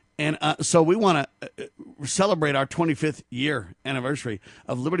 And so we want to celebrate our 25th year anniversary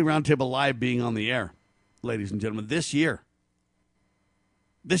of Liberty Roundtable Live being on the air, ladies and gentlemen, this year.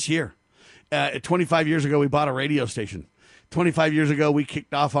 25 years ago, we bought a radio station. 25 years ago, we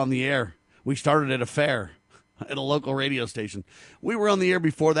kicked off on the air. We started at a fair at a local radio station. We were on the air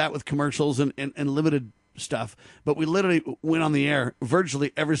before that with commercials and limited stuff, but we literally went on the air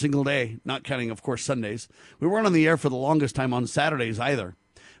virtually every single day, not counting, of course, Sundays. We weren't on the air for the longest time on Saturdays either,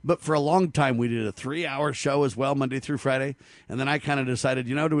 but for a long time we did a 3-hour show as well, Monday through Friday, and then I kind of decided,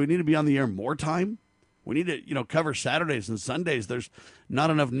 do we need to be on the air more time? We need to, cover Saturdays and Sundays. There's not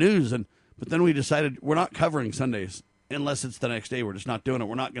enough news, but then we decided we're not covering Sundays unless it's the next day. We're just not doing it.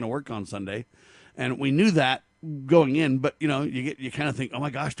 We're not going to work on Sunday, and we knew that going in, but you kind of think, oh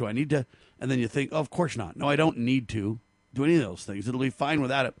my gosh, do I need to? And then you think, oh, of course not. No, I don't need to do any of those things. It'll be fine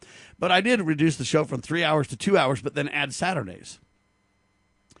without it. But I did reduce the show from 3 hours to 2 hours, but then add Saturdays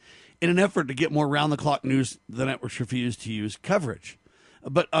in an effort to get more round-the-clock news the networks refuse to use coverage.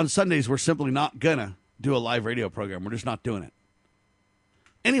 But on Sundays, we're simply not going to do a live radio program. We're just not doing it.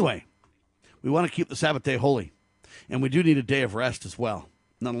 Anyway, we want to keep the Sabbath day holy, and we do need a day of rest as well.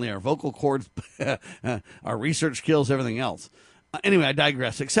 Not only our vocal cords, but our research skills, everything else. Anyway, I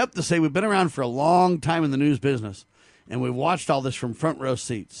digress, except to say we've been around for a long time in the news business, and we've watched all this from front row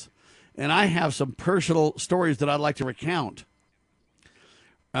seats. And I have some personal stories that I'd like to recount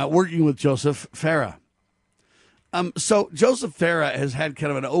working with Joseph Farah. So Joseph Farah has had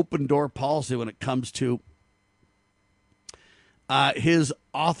kind of an open door policy when it comes to his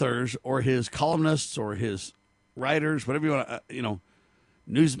authors or his columnists or his writers, whatever you want to,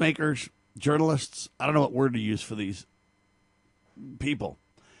 newsmakers, journalists. I don't know what word to use for these people.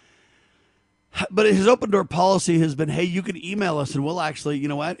 But his open door policy has been, hey, you can email us and we'll actually,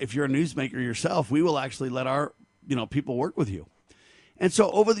 if you're a newsmaker yourself, we will actually let our, people work with you. And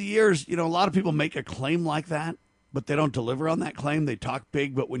so over the years, a lot of people make a claim like that, but they don't deliver on that claim. They talk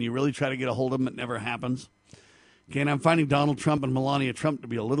big, but when you really try to get a hold of them, it never happens. Okay, and I'm finding Donald Trump and Melania Trump to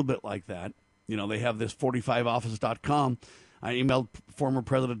be a little bit like that. They have this 45office.com. I emailed former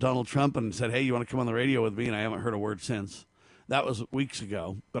President Donald Trump and said, hey, you want to come on the radio with me? And I haven't heard a word since. That was weeks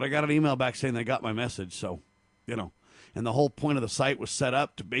ago. But I got an email back saying they got my message. So, and the whole point of the site was set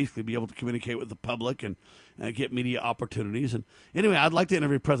up to basically be able to communicate with the public and get media opportunities. And anyway, I'd like to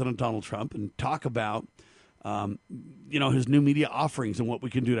interview President Donald Trump and talk about, his new media offerings and what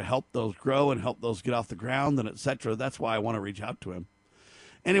we can do to help those grow and help those get off the ground and et cetera. That's why I want to reach out to him.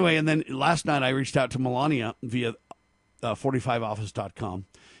 Anyway, and then last night I reached out to Melania via 45office.com.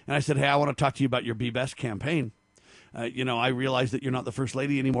 And I said, hey, I want to talk to you about your Be Best campaign. I realize that you're not the first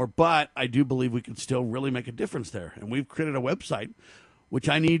lady anymore, but I do believe we can still really make a difference there. And we've created a website, which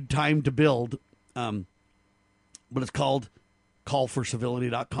I need time to build, but it's called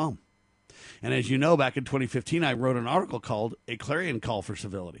callforcivility.com. And as you know, back in 2015, I wrote an article called A Clarion Call for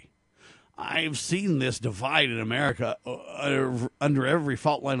Civility. I've seen this divide in America under every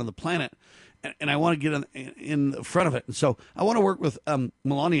fault line on the planet, and I want to get in front of it. And so I want to work with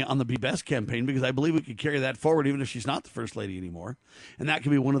Melania on the Be Best campaign, because I believe we could carry that forward even if she's not the first lady anymore. And that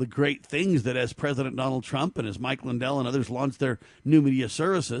could be one of the great things that as President Donald Trump and as Mike Lindell and others launch their new media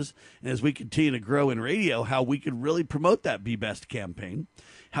services, and as we continue to grow in radio, how we could really promote that Be Best campaign,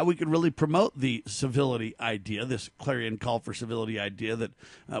 how we could really promote the civility idea, this clarion call for civility idea that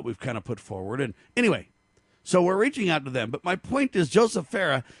we've kind of put forward. And anyway, so we're reaching out to them. But my point is, Joseph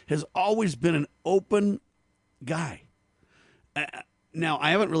Farah has always been an open guy. Now,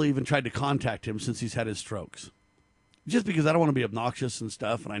 I haven't really even tried to contact him since he's had his strokes, just because I don't want to be obnoxious and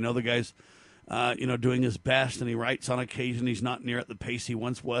stuff. And I know the guy's, doing his best, and he writes on occasion. He's not near at the pace he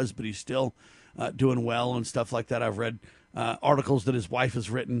once was, but he's still doing well and stuff like that. I've read articles that his wife has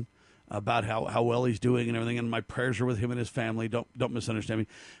written about how well he's doing and everything, and my prayers are with him and his family. Don't misunderstand me.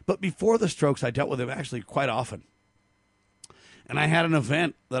 But before the strokes, I dealt with him actually quite often. And I had an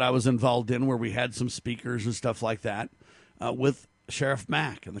event that I was involved in where we had some speakers and stuff like that with Sheriff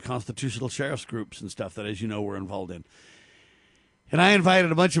Mack and the constitutional sheriff's groups and stuff that, as you know, we're involved in. And I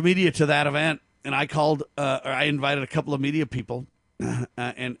invited a bunch of media to that event, and I invited a couple of media people.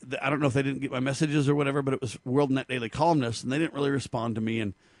 And I don't know if they didn't get my messages or whatever, but it was WorldNet Daily columnists, and they didn't really respond to me.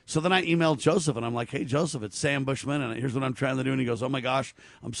 And so then I emailed Joseph, and I'm like, hey, Joseph, it's Sam Bushman, and here's what I'm trying to do. And he goes, oh, my gosh,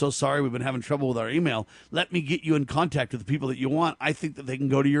 I'm so sorry. We've been having trouble with our email. Let me get you in contact with the people that you want. I think that they can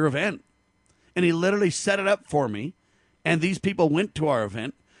go to your event. And he literally set it up for me, and these people went to our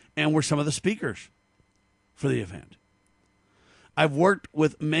event and were some of the speakers for the event. I've worked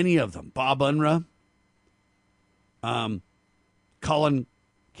with many of them. Bob Unruh, Colin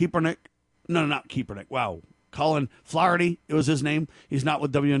Kaepernick. No, not Kaepernick. Wow. Colin Flaherty, it was his name. He's not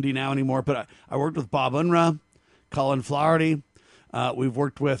with WND now anymore, but I worked with Bob Unruh, Colin Flaherty. We've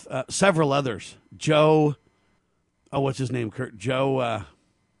worked with several others. Joe, what's his name, Kurt? Joe,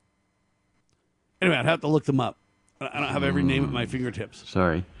 anyway, I'd have to look them up. I don't have every name at my fingertips.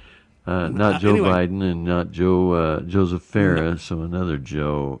 Sorry. Not Joe anyway. Biden and not Joseph Farah, so another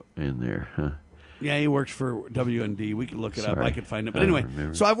Joe in there. Huh? Yeah, he works for WND. We can look it up. I could find it. But anyway,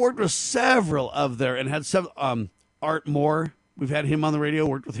 so I've worked with several of there and had several. Art Moore, we've had him on the radio,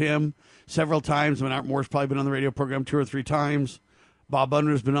 worked with him several times. I mean, Art Moore's probably been on the radio program 2 or 3 times. Bob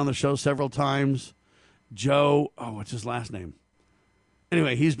Unruh's been on the show several times. Joe, what's his last name?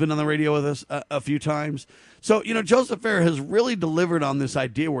 Anyway, he's been on the radio with us a few times. So, Joseph Farah has really delivered on this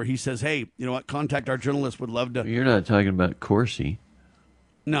idea where he says, hey, you know what, contact our journalists, would love to. You're not talking about Corsi.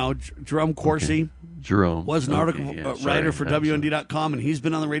 No, Jerome Corsi. Okay. Jerome was an article writer for WND.com, and he's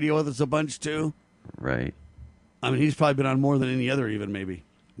been on the radio with us a bunch, too. Right. I mean, he's probably been on more than any other even, maybe.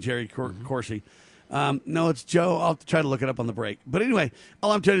 Jerry Corsi. No, it's Joe. I'll have to try to look it up on the break. But anyway,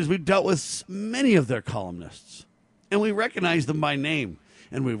 all I'm telling you is we've dealt with many of their columnists, and we recognize them by name.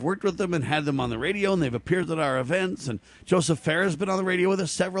 And we've worked with them and had them on the radio, and they've appeared at our events. And Joseph Farah has been on the radio with us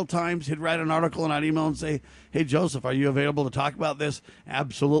several times. He'd write an article and I'd email and say, hey, Joseph, are you available to talk about this?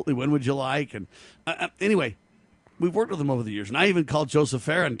 Absolutely. When would you like? And anyway, we've worked with him over the years. And I even called Joseph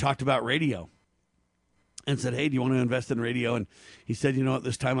Farah and talked about radio and said, hey, do you want to invest in radio? And he said, you know, at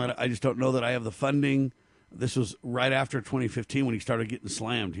this time, I just don't know that I have the funding. This was right after 2015 when he started getting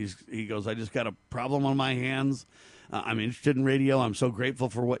slammed. He goes, I just got a problem on my hands. I'm interested in radio. I'm so grateful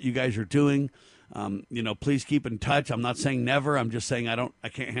for what you guys are doing. Please keep in touch. I'm not saying never. I'm just saying I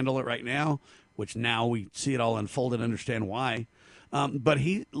can't handle it right now, which now we see it all unfold and understand why. But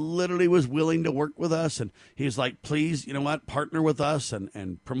he literally was willing to work with us, and he's like, please, you know what, partner with us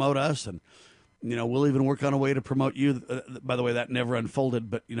and promote us, and we'll even work on a way to promote you. By the way, that never unfolded,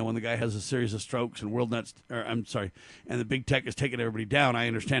 but when the guy has a series of strokes and and the big tech is taking everybody down, I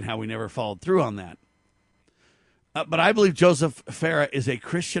understand how we never followed through on that. But I believe Joseph Farah is a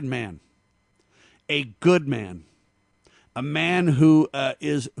Christian man, a good man, a man who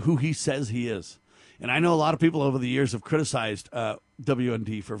is who he says he is. And I know a lot of people over the years have criticized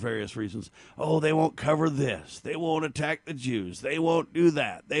WND for various reasons. Oh, they won't cover this. They won't attack the Jews. They won't do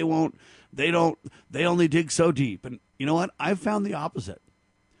that. They only dig so deep. And you know what? I've found the opposite.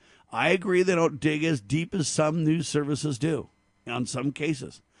 I agree they don't dig as deep as some news services do on some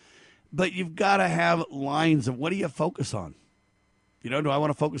cases. But you've got to have lines of what do you focus on? Do I want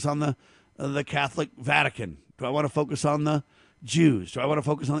to focus on the Catholic Vatican? Do I want to focus on the Jews? Do I want to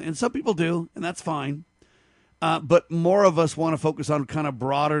focus on? And some people do, and that's fine. But more of us want to focus on kind of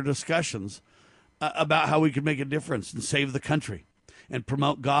broader discussions about how we could make a difference and save the country and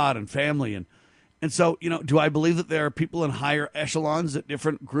promote God and family. And so, do I believe that there are people in higher echelons at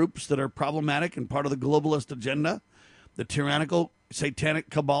different groups that are problematic and part of the globalist agenda, the tyrannical, satanic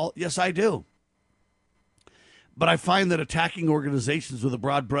cabal? Yes, I do. But I find that attacking organizations with a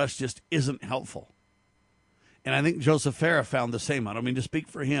broad brush just isn't helpful. And I think Joseph Farah found the same. I don't mean to speak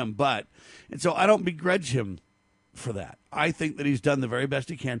for him, and so I don't begrudge him for that. I think that he's done the very best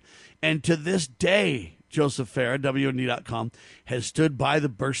he can. And to this day, Joseph Farah, WND.com, has stood by the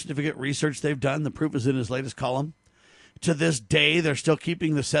birth certificate research they've done. The proof is in his latest column. To this day, they're still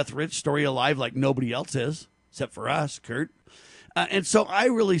keeping the Seth Rich story alive like nobody else is, except for us, Kurt. And so I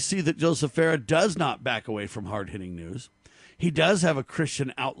really see that Joseph Farah does not back away from hard-hitting news. He does have a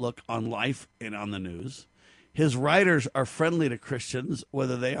Christian outlook on life and on the news. His writers are friendly to Christians,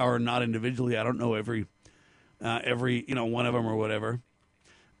 whether they are or not individually. I don't know every one of them or whatever.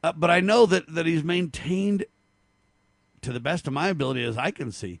 But I know that he's maintained, to the best of my ability as I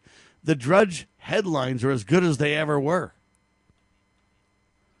can see, the Drudge headlines are as good as they ever were.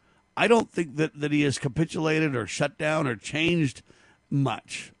 I don't think that he has capitulated or shut down or changed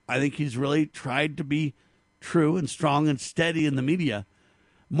much. I think he's really tried to be true and strong and steady in the media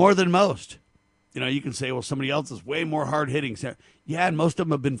more than most. You can say, well, somebody else is way more hard-hitting. Yeah, and most of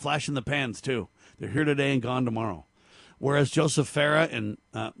them have been flash in the pans, too. They're here today and gone tomorrow. Whereas Joseph Farah and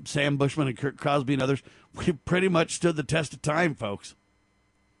Sam Bushman and Kurt Crosby and others, we pretty much stood the test of time, folks.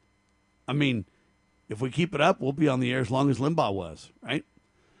 I mean, if we keep it up, we'll be on the air as long as Limbaugh was, right?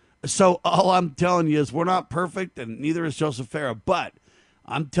 So all I'm telling you is we're not perfect, and neither is Joseph Farah. But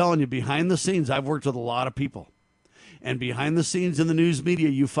I'm telling you, behind the scenes, I've worked with a lot of people. And behind the scenes in the news media,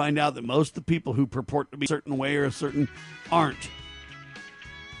 you find out that most of the people who purport to be a certain way or a certain aren't.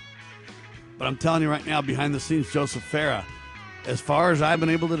 But I'm telling you right now, behind the scenes, Joseph Farah, as far as I've been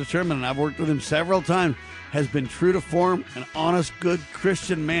able to determine, and I've worked with him several times, has been true to form, an honest, good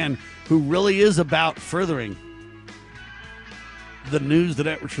Christian man who really is about furthering the news that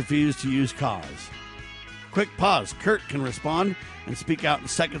it refused to use cause. Quick pause. Kurt can respond and speak out in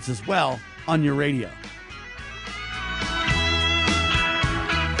seconds as well on your radio.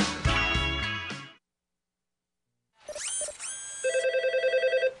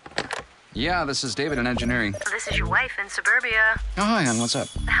 Yeah, this is David in engineering. This is your wife in suburbia. Oh, hi, hon. What's up?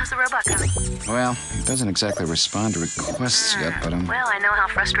 How's the robot coming? Well, it doesn't exactly respond to requests yet, but Well, I know how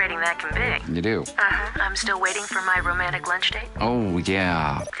frustrating that can be. You do? I'm still waiting for my romantic lunch date. Oh,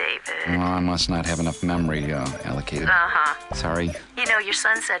 yeah. David. Well, I must not have enough memory allocated. Sorry. Your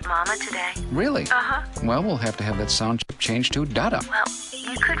son said mama today. Really? Well, we'll have to have that sound chip changed to Dada. Well,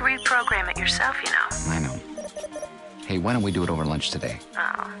 you could reprogram it yourself, I know. Hey, why don't we do it over lunch today?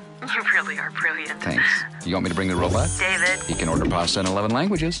 Oh, you really are brilliant. Thanks. You want me to bring the robot? David. He can order pasta in 11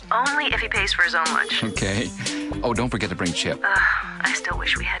 languages. Only if he pays for his own lunch. Okay. Oh, don't forget to bring Chip. I still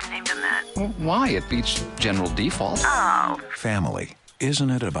wish we hadn't named him that. Well, why? It beats general default. Oh. Family.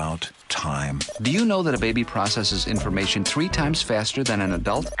 Isn't it about time? Do you know that a baby processes information 3 times faster than an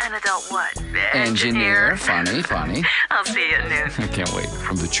adult? An adult what? Engineer. Funny. I'll see you at noon. I can't wait.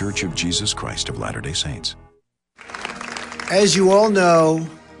 From the Church of Jesus Christ of Latter-day Saints. As you all know,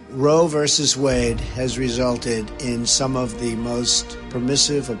 Roe versus Wade has resulted in some of the most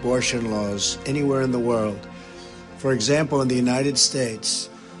permissive abortion laws anywhere in the world. For example, in the United States,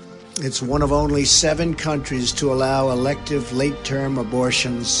 it's one of only 7 countries to allow elective late-term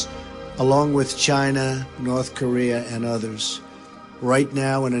abortions, along with China, North Korea, and others. Right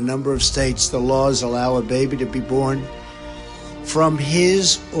now, in a number of states, the laws allow a baby to be born from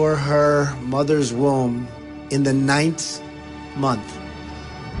his or her mother's womb in the 9th month.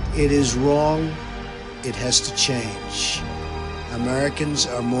 It is wrong. It has to change. Americans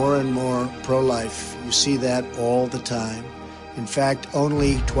are more and more pro-life. You see that all the time. In fact,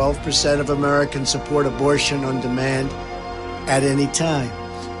 only 12% of Americans support abortion on demand at any time.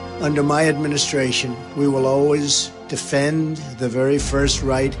 Under my administration, we will always defend the very first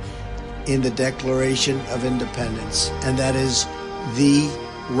right in the Declaration of Independence, and that is the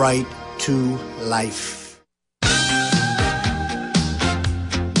right to life.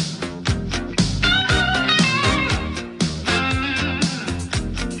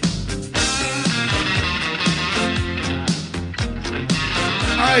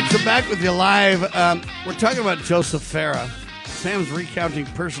 All right, so back with you live. We're talking about Joseph Farah. Sam's recounting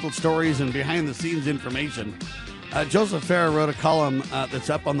personal stories and behind-the-scenes information. Joseph Farah wrote a column that's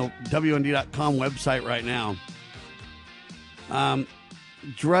up on the WND.com website right now.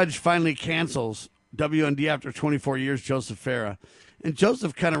 Drudge finally cancels WND after 24 years, Joseph Farah. And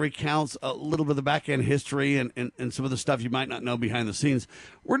Joseph kind of recounts a little bit of the back-end history and some of the stuff you might not know behind the scenes.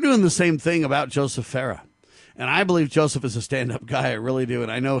 We're doing the same thing about Joseph Farah. And I believe Joseph is a stand-up guy. I really do.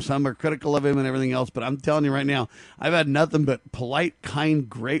 And I know some are critical of him and everything else, but I'm telling you right now, I've had nothing but polite, kind,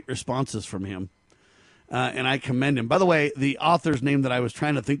 great responses from him. And I commend him. By the way, the author's name that I was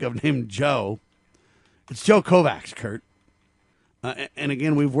trying to think of named Joe, it's Joe Kovacs, Kurt. And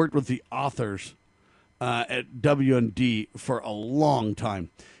again, we've worked with the authors at WND for a long time.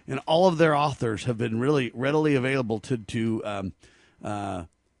 And all of their authors have been really readily available to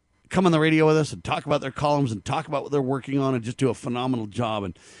come on the radio with us and talk about their columns and talk about what they're working on and just do a phenomenal job.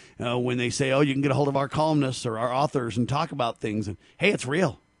 And when they say, oh, you can get a hold of our columnists or our authors and talk about things, and hey, it's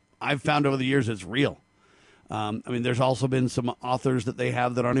real. I've found over the years it's real. I mean, there's also been some authors that they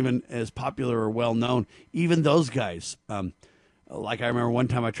have that aren't even as popular or well known. Even those guys. Like I remember one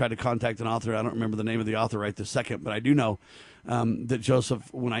time I tried to contact an author. I don't remember the name of the author right this second, but I do know that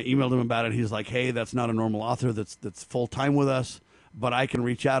Joseph, when I emailed him about it, he's like, hey, that's not a normal author that's full-time with us, but I can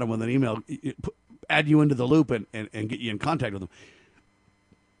reach out and with an email, add you into the loop and get you in contact with them.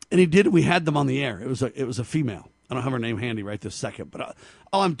 And he did. We had them on the air. It was a female. I don't have her name handy right this second, but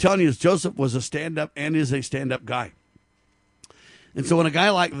all I'm telling you is Joseph was a stand-up and is a stand-up guy. And so when a guy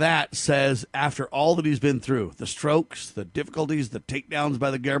like that says, after all that he's been through, the strokes, the difficulties, the takedowns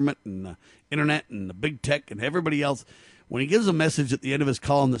by the government and the internet and the big tech and everybody else, when he gives a message at the end of his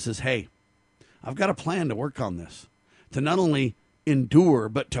column that says, hey, I've got a plan to work on this, to not only endure,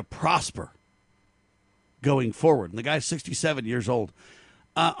 but to prosper going forward. And the guy's 67 years old.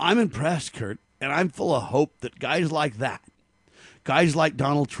 I'm impressed, Kurt, and I'm full of hope that guys like that, guys like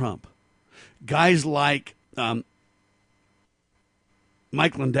Donald Trump, guys like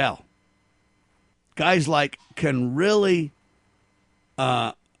Mike Lindell, guys like can really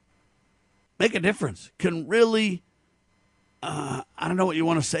make a difference, can really, I don't know what you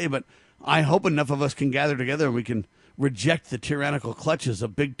want to say, but I hope enough of us can gather together and we can reject the tyrannical clutches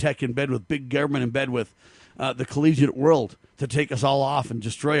of big tech in bed with big government in bed with the collegiate world to take us all off and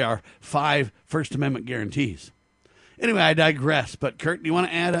destroy our 5 First Amendment guarantees. Anyway, I digress. But, Kurt, do you want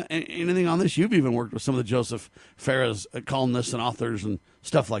to add anything on this? You've even worked with some of the Joseph Farah's columnists and authors and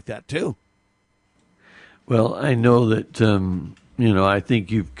stuff like that, too. Well, I know that, I think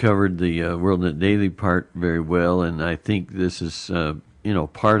you've covered the WorldNet Daily part very well, and I think this is,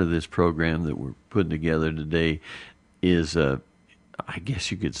 part of this program that we're putting together today is, I guess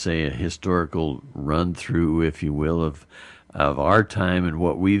you could say, a historical run-through, if you will, of our time and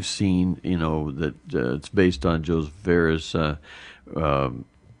what we've seen, that it's based on Joseph Farah's,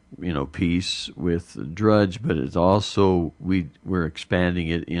 piece with Drudge, but it's also, we're expanding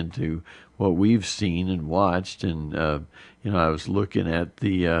it into what we've seen and watched. And, I was looking at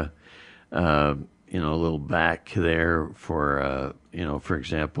the, a little back there for, for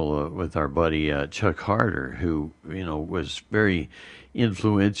example, with our buddy Chuck Harder, who, was very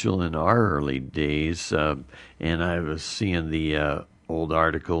influential in our early days. And I was seeing the old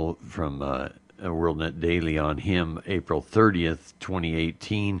article from WorldNet Daily on him, April 30th,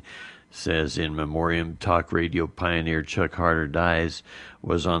 2018, says, in memoriam, talk radio pioneer Chuck Harder dies,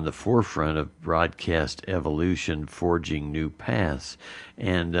 was on the forefront of broadcast evolution, forging new paths.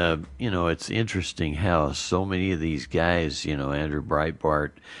 And, it's interesting how so many of these guys, Andrew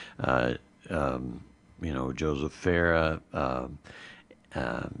Breitbart, Joseph Farah,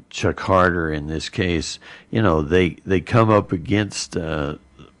 Chuck Harder in this case, they come up against, the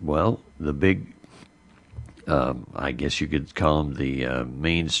big, I guess you could call them the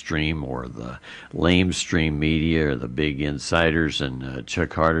mainstream or the lamestream media or the big insiders, and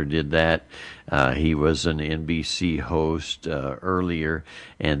Chuck Harder did that. He was an NBC host earlier,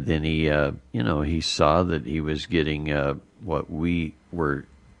 and then he saw that he was getting what we were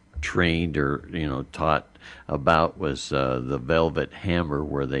trained or taught about was the Velvet Hammer,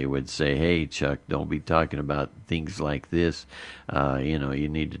 where they would say, hey, Chuck, don't be talking about things like this. You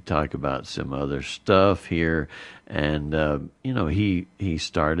need to talk about some other stuff here. And he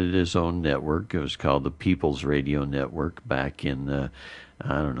started his own network. It was called the People's Radio Network back in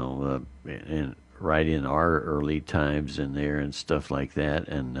right in our early times in there and stuff like that.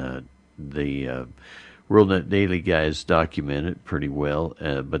 And the WorldNet Daily guys document it pretty well,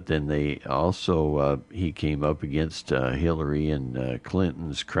 but then they also, he came up against Hillary and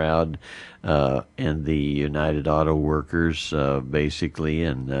Clinton's crowd and the United Auto Workers, basically,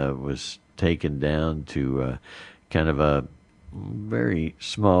 and was taken down to kind of a very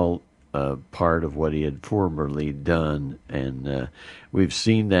small part of what he had formerly done. And we've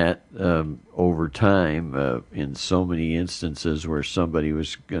seen that over time in so many instances where somebody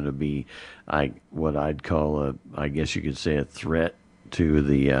was going to be what I'd call I guess you could say a threat to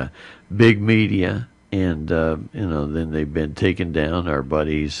the big media. And, then they've been taken down. Our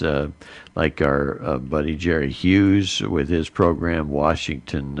buddies, like our buddy Jerry Hughes with his program,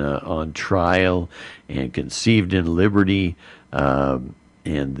 Washington on Trial and Conceived in Liberty. And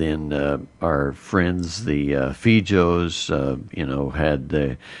then our friends, the Fijos,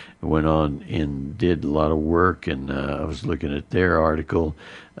 went on and did a lot of work. And I was looking at their article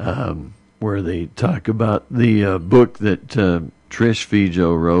where they talk about the book that Trish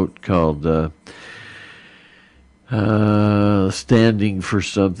Fijo wrote called Standing for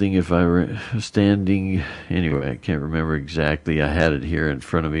Something. Anyway, I can't remember exactly. I had it here in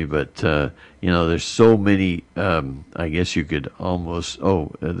front of me, but there's so many. I guess you could almost.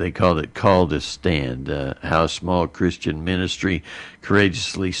 They called it "Call to Stand." How small Christian ministry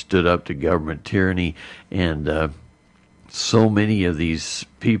courageously stood up to government tyranny, and so many of these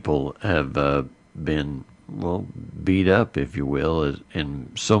people have been beat up, if you will,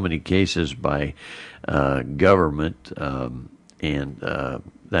 in so many cases by government and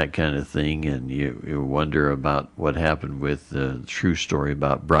that kind of thing. And you wonder about what happened with the true story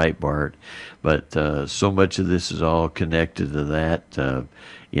about Breitbart. But so much of this is all connected to that,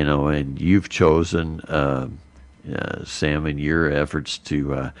 and you've chosen, Sam, in your efforts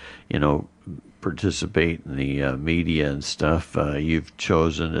to, participate in the media and stuff. You've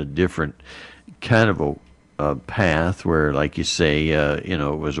chosen a different kind of a path where, like you say, it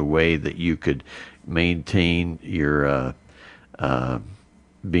was a way that you could maintain your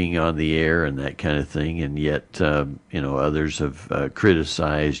being on the air and that kind of thing, and yet others have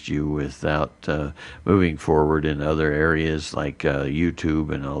criticized you without moving forward in other areas like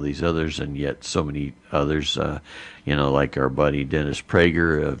YouTube and all these others, and yet so many others, like our buddy Dennis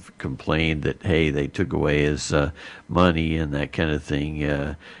Prager, have complained that, hey, they took away his money and that kind of thing,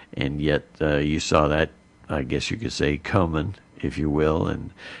 and yet you saw that, I guess you could say, coming, if you will, and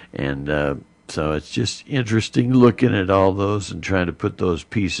so it's just interesting looking at all those and trying to put those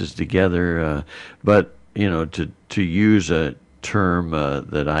pieces together. But to use a term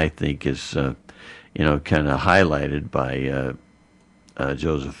that I think is kind of highlighted by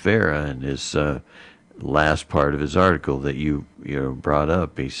Joseph Farah in his last part of his article that you brought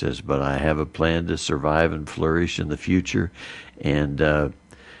up. He says, "But I have a plan to survive and flourish in the future," and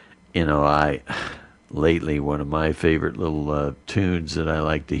lately, one of my favorite little tunes that I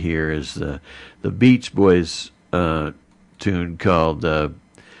like to hear is the Beach Boys tune called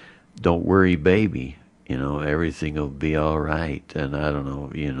 "Don't Worry, Baby." Everything will be all right. And I don't know,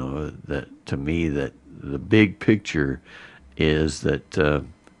 that to me that the big picture is that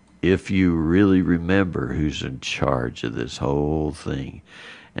if you really remember who's in charge of this whole thing,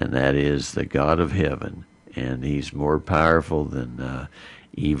 and that is the God of heaven, and he's more powerful than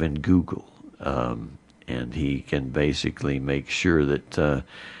even Google. And he can basically make sure that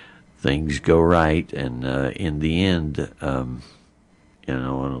things go right, and in the end, and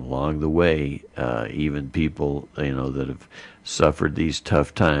along the way, even people that have suffered these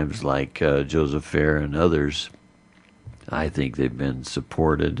tough times, like Joseph Farah and others, I think they've been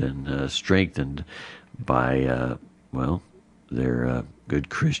supported and strengthened by their good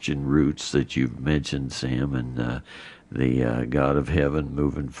Christian roots that you've mentioned, Sam, and the God of heaven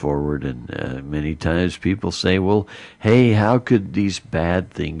moving forward. And many times people say, well, hey, how could these bad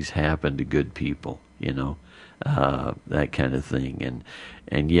things happen to good people? That kind of thing.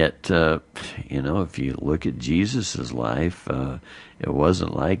 And yet, if you look at Jesus's life, it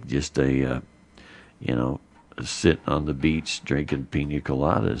wasn't like just a, sitting on the beach drinking pina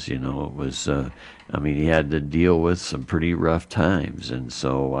coladas. It was, he had to deal with some pretty rough times. And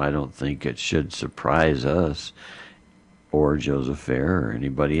so I don't think it should surprise us or Joseph Farah or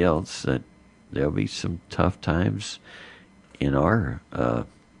anybody else that there'll be some tough times in our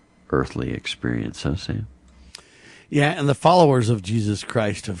earthly experience, huh, Sam? Yeah, and the followers of Jesus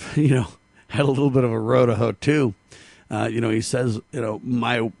Christ have, had a little bit of a road to hoe too. He says,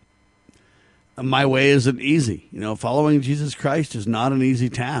 my way isn't easy. Following Jesus Christ is not an easy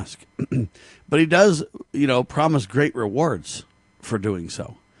task. But he does, promise great rewards for doing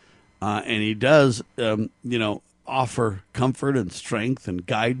so. And he does, offer comfort and strength and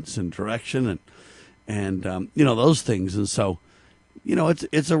guidance and direction and those things. And so,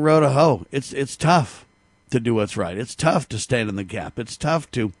 it's a road to hoe. It's tough to do what's right. It's tough to stand in the gap. It's tough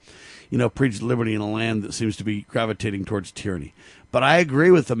to, preach liberty in a land that seems to be gravitating towards tyranny. But I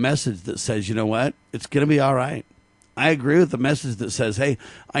agree with the message that says, you know what? It's going to be all right. I agree with the message that says, hey,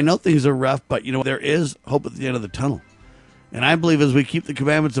 I know things are rough, but, there is hope at the end of the tunnel. And I believe as we keep the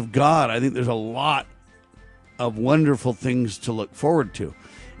commandments of God, I think there's a lot of wonderful things to look forward to.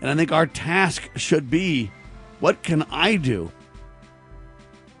 And I think our task should be, what can I do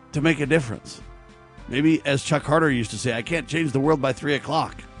to make a difference? Maybe, as Chuck Harder used to say, I can't change the world by 3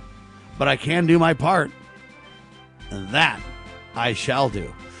 o'clock, but I can do my part. And that I shall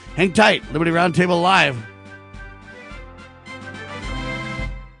do. Hang tight. Liberty Roundtable Live.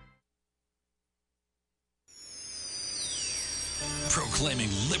 Proclaiming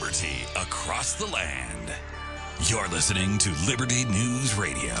liberty across the land. You're listening to Liberty News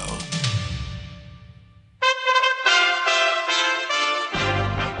Radio.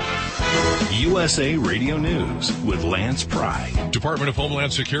 USA Radio News with Lance Pry. Department of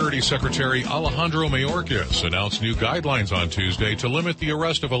Homeland Security Secretary Alejandro Mayorkas announced new guidelines on Tuesday to limit the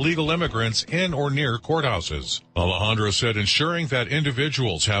arrest of illegal immigrants in or near courthouses. Alejandro said ensuring that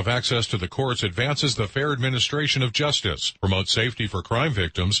individuals have access to the courts advances the fair administration of justice, promotes safety for crime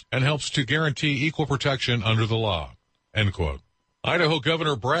victims, and helps to guarantee equal protection under the law. End quote. Idaho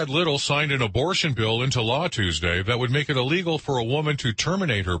Governor Brad Little signed an abortion bill into law Tuesday that would make it illegal for a woman to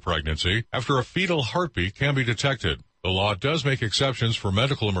terminate her pregnancy after a fetal heartbeat can be detected. The law does make exceptions for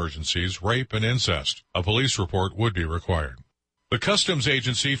medical emergencies, rape, and incest. A police report would be required. The Customs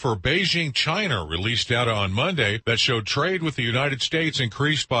Agency for Beijing, China released data on Monday that showed trade with the United States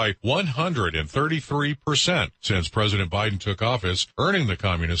increased by 133% since President Biden took office, earning the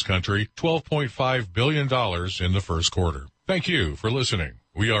communist country $12.5 billion in the first quarter. Thank you for listening.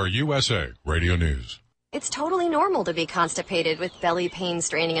 We are USA Radio News. It's totally normal to be constipated with belly pain,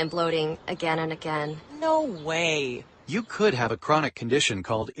 straining, and bloating again and again. No way. You could have a chronic condition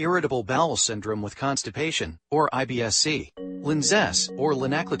called irritable bowel syndrome with constipation, or IBS-C. Linzess, or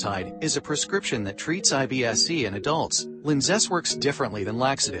linaclotide, is a prescription that treats IBS-C in adults. Linzess works differently than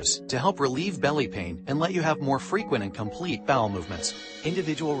laxatives to help relieve belly pain and let you have more frequent and complete bowel movements.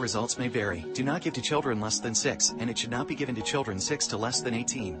 Individual results may vary. Do not give to children less than 6, and it should not be given to children 6 to less than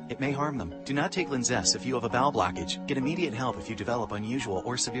 18. It may harm them. Do not take Linzess if you have a bowel blockage. Get immediate help if you develop unusual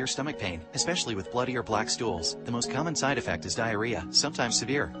or severe stomach pain, especially with bloody or black stools. The most common side effect is diarrhea, sometimes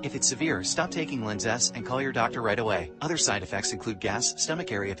severe. If it's severe, stop taking Linzess and call your doctor right away. Other side effects include gas,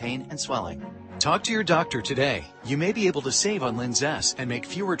 stomach area pain, and swelling. Talk to your doctor today. You may be able to save on Linzess and make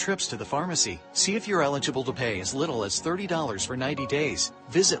fewer trips to the pharmacy. See if you're eligible to pay as little as $30 for 90 days.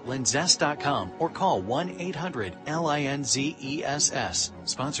 Visit linzess.com or call 1-800-LINZESS.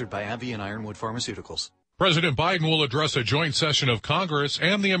 Sponsored by AbbVie and Ironwood Pharmaceuticals. President Biden will address a joint session of Congress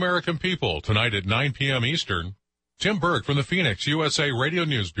and the American people tonight at 9 p.m. Eastern. Tim Burke from the Phoenix USA Radio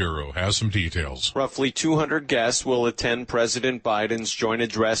News Bureau has some details. Roughly 200 guests will attend President Biden's joint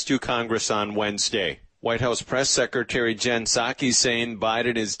address to Congress on Wednesday. White House Press Secretary Jen Psaki saying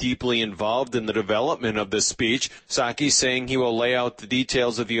Biden is deeply involved in the development of the speech. Psaki saying he will lay out the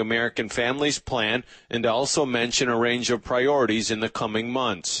details of the American Families Plan and also mention a range of priorities in the coming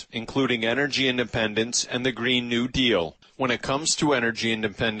months, including energy independence and the Green New Deal. When it comes to energy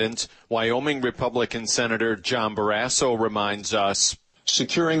independence, Wyoming Republican Senator John Barrasso reminds us,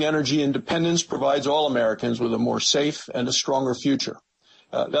 securing energy independence provides all Americans with a more safe and a stronger future.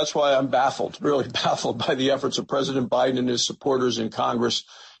 That's why I'm really baffled by the efforts of President Biden and his supporters in Congress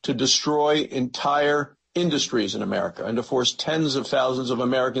to destroy entire industries in America and to force tens of thousands of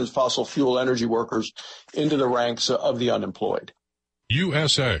Americans, fossil fuel energy workers, into the ranks of the unemployed.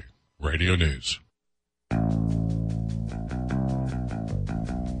 USA Radio News.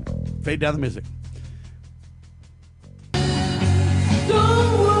 Fade down the music.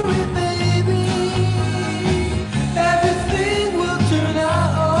 Don't worry, baby. Everything will turn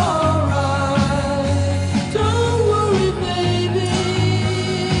out alright. Don't worry, baby.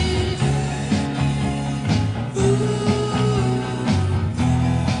 Ooh,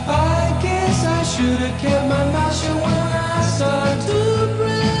 I guess I should have kept my mouth shut when I started to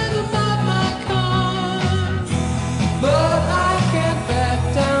brag about my car. But I can't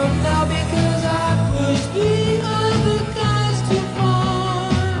back down now because I pushed the other guys too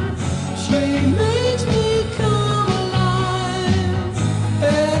far. She makes me come alive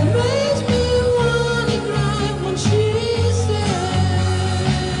and makes me wanna cry when she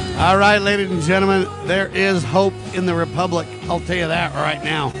says. All right, ladies and gentlemen, there is hope in the Republic. I'll tell you that right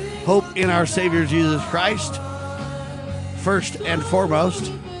now. Hope in our Savior Jesus Christ, first and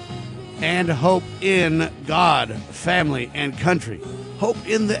foremost, and hope in God, family, and country. Hope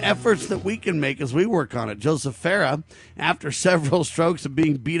in the efforts that we can make as we work on it. Joseph Farah, after several strokes of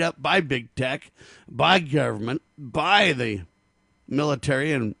being beat up by big tech, by government, by the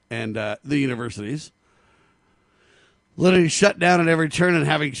military and the universities, literally shut down at every turn and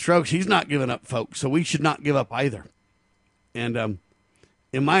having strokes. He's not giving up, folks, so we should not give up either. And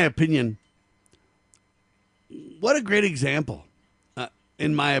in my opinion, what a great example,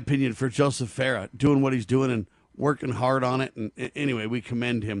 in my opinion, for Joseph Farah, doing what he's doing and working hard on it. And anyway, we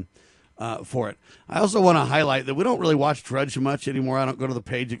commend him for it. I also want to highlight that we don't really watch Drudge much anymore. I don't go to the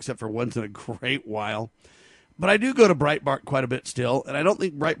page except for once in a great while. But I do go to Breitbart quite a bit still, and I don't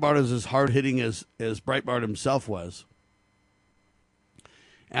think Breitbart is as hard-hitting as Breitbart himself was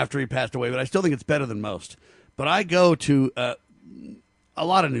after he passed away, but I still think it's better than most. But I go to a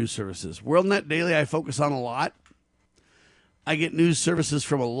lot of news services. WorldNet Daily I focus on a lot. I get news services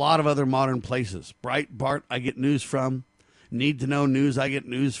from a lot of other modern places. Breitbart I get news from. Need to Know News I get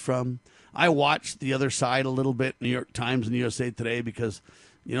news from. I watch the other side a little bit, New York Times and USA Today, because,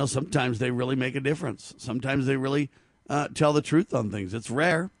 you know, sometimes they really make a difference. Sometimes they really tell the truth on things. It's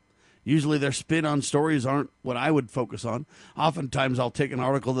rare. Usually their spin on stories aren't what I would focus on. Oftentimes I'll take an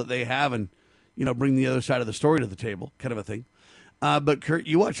article that they have and, you know, bring the other side of the story to the table, kind of a thing. But, Kurt,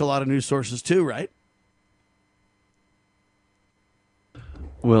 you watch a lot of news sources too, right?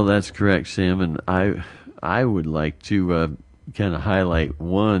 Well, that's correct, Sam. And I would like to kind of highlight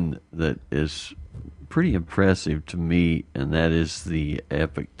one that is pretty impressive to me, and that is the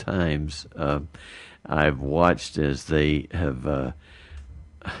Epoch Times. I've watched as they have,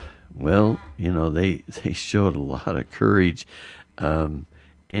 well, you know, they showed a lot of courage,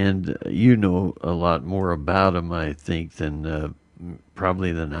 and you know a lot more about them, I think, than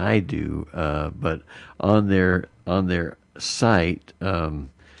probably than I do. But on their site,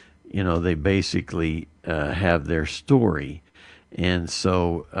 you know, they basically have their story. And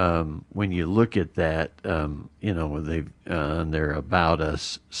so when you look at that, you know, they've on their About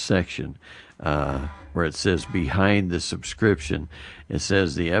Us section, where it says behind the subscription, it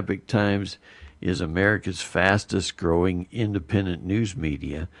says the Epoch Times is America's fastest growing independent news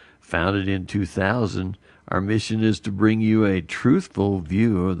media. Founded in 2000, our mission is to bring you a truthful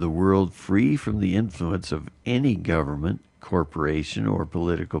view of the world free from the influence of any government, corporation, or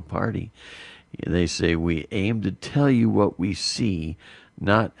political party. They say we aim to tell you what we see,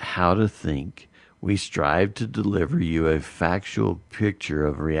 not how to think. We strive to deliver you a factual picture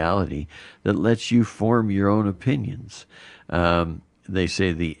of reality that lets you form your own opinions. They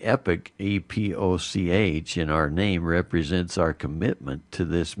say the Epoch, E-P-O-C-H, in our name represents our commitment to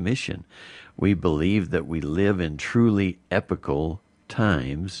this mission. We believe that we live in truly epochal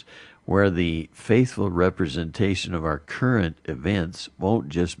times where the faithful representation of our current events won't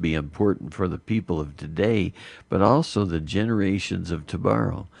just be important for the people of today, but also the generations of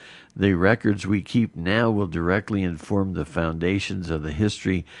tomorrow. The records we keep now will directly inform the foundations of the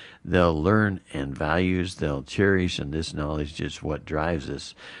history they'll learn and values they'll cherish, and this knowledge is what drives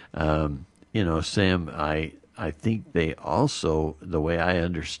us. You know, Sam, I think they also, the way I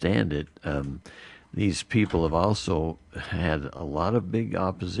understand it, these people have also had a lot of big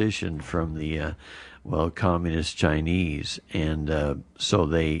opposition from the, communist Chinese. And so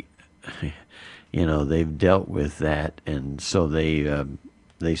they, you know, they've dealt with that. And so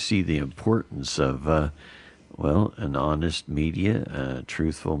they see the importance of, an honest media,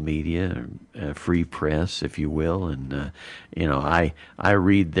 truthful media, free press, if you will. And, you know, I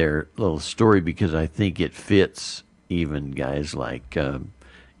read their little story because I think it fits even guys like,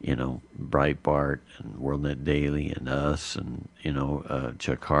 you know, Breitbart and WorldNet Daily and us and, you know,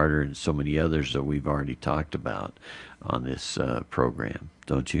 Chuck Harder and so many others that we've already talked about on this program,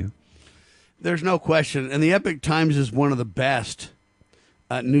 don't you? There's no question. And the Epoch Times is one of the best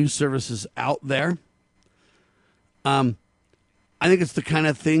news services out there. I think it's the kind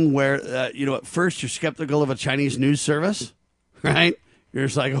of thing where, you know, at first you're skeptical of a Chinese news service, right? You're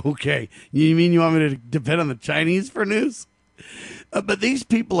just like, okay, you mean you want me to depend on the Chinese for news? But these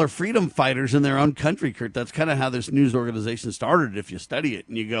people are freedom fighters in their own country, Kurt. That's kind of how this news organization started, if you study it.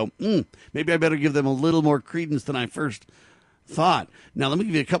 And you go, maybe I better give them a little more credence than I first thought. Now, let me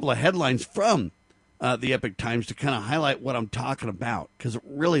give you a couple of headlines from the Epoch Times to kind of highlight what I'm talking about, because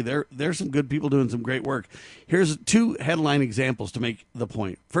really there's some good people doing some great work. Here's two headline examples to make the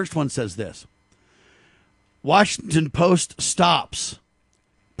point. First one says this: Washington Post stops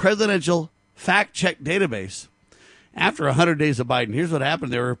presidential fact-check database after 100 days of Biden. Here's what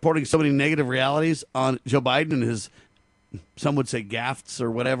happened. They were reporting so many negative realities on Joe Biden and his, some would say gaffes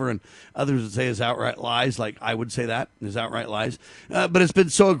or whatever, and others would say his outright lies, like I would say that, his outright lies. But it's been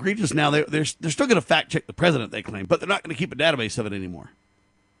so egregious now, they're still going to fact-check the president, they claim, but they're not going to keep a database of it anymore.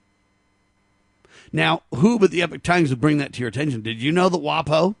 Now, who but the Epoch Times would bring that to your attention? Did you know that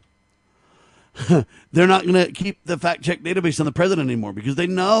WAPO? They're not going to keep the fact-check database on the president anymore because they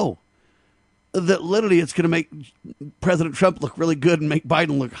know that literally it's going to make President Trump look really good and make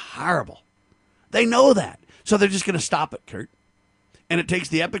Biden look horrible. They know that. So they're just going to stop it, Kurt. And it takes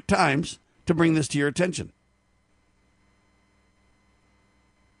the Epic Times to bring this to your attention.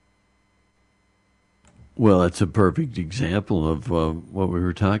 Well, it's a perfect example of what we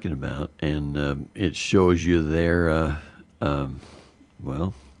were talking about, and it shows you their,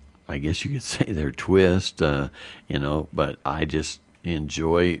 well, I guess you could say their twist, but I just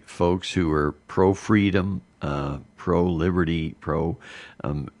enjoy folks who are pro-freedom, pro-liberty,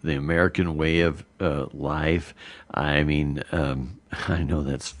 the American way of life. I mean, I know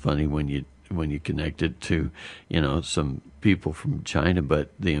that's funny when you connect it to, some people from China, but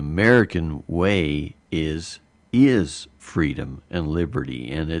the American way is freedom and liberty.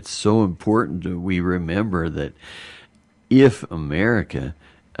 And it's so important that we remember that if America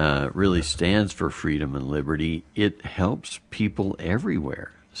really stands for freedom and liberty, it helps people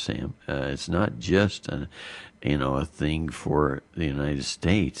everywhere, Sam. It's not just a thing for the United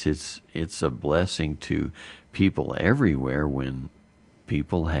States. It's a blessing to people everywhere when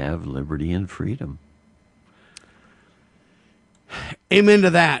people have liberty and freedom. Amen to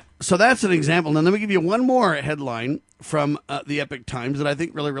that. So that's an example. Now, let me give you one more headline from the Epic Times that I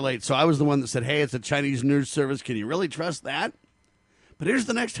think really relates. So I was the one that said, hey, it's a Chinese news service. Can you really trust that? But here's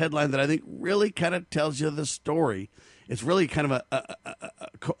the next headline that I think really kind of tells you the story. It's really kind of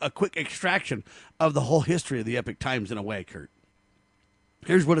a quick extraction of the whole history of the Epic Times in a way, Kurt.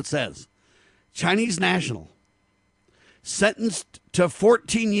 Here's what it says. Chinese national sentenced to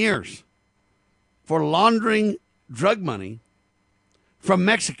 14 years for laundering drug money from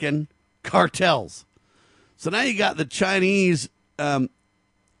Mexican cartels. So now you got the Chinese and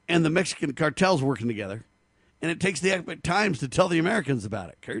the Mexican cartels working together, and it takes the Epic Times to tell the Americans about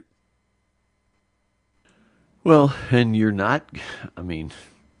it, Kurt. Well, and you're not,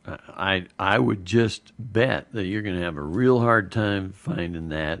 I would just bet that you're going to have a real hard time finding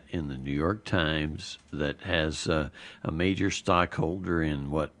that in the New York Times that has a major stockholder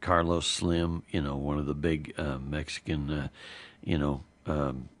in Carlos Slim, one of the big Mexican,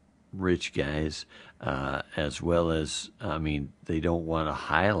 rich guys, as well as, they don't want to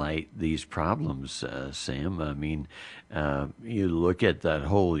highlight these problems, Sam. You look at that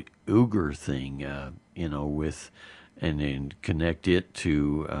whole Uyghur thing, and then connect it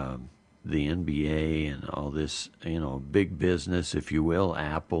to the NBA and all this, big business, if you will,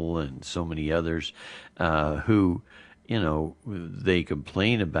 Apple and so many others, who, they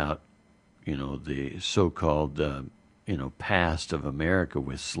complain about, the so-called, past of America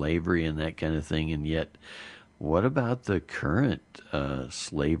with slavery and that kind of thing. And yet, what about the current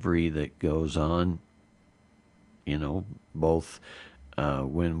slavery that goes on, both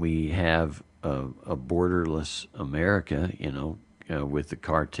when we have a borderless America, with the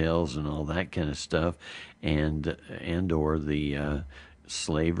cartels and all that kind of stuff, and or the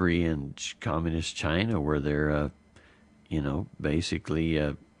slavery in communist China where they're,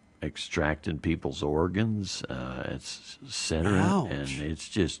 basically extracting people's organs, etc. Ouch. And it's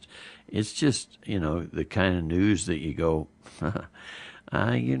just the kind of news that you go,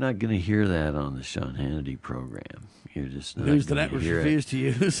 you're not going to hear that on the Sean Hannity program. You're just not news the gonna networks hear refuse it. to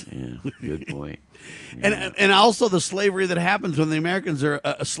use. Yeah, good point. And also the slavery that happens when the Americans are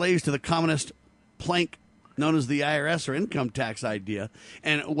slaves to the communist plank known as the IRS or income tax idea.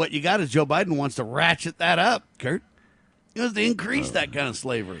 And what you got is Joe Biden wants to ratchet that up, Kurt. He wants to increase that kind of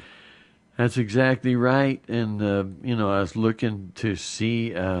slavery. That's exactly right. And, I was looking to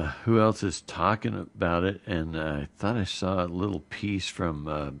see who else is talking about it, and I thought I saw a little piece from,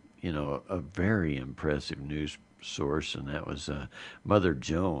 a very impressive news source, and that was Mother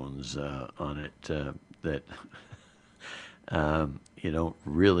Jones on it that you don't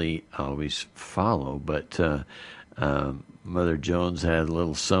really always follow, but Mother Jones had a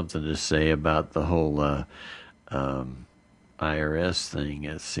little something to say about the whole IRS thing.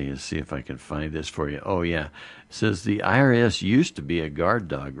 Let's see if I can find this for you. Oh, yeah. It says the IRS used to be a guard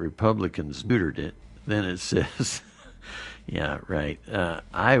dog. Republicans neutered it. Then it says, yeah, right.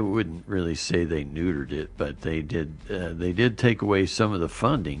 I wouldn't really say they neutered it, but they did take away some of the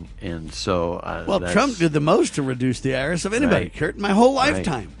funding. And so... Trump did the most to reduce the IRS of anybody, right. Kurt, in my whole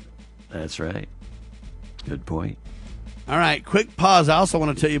lifetime. Right. That's right. Good point. All right, quick pause. I also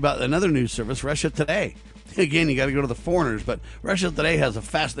want to tell you about another news service, Russia Today. Again, you got to go to the foreigners, but Russia Today has a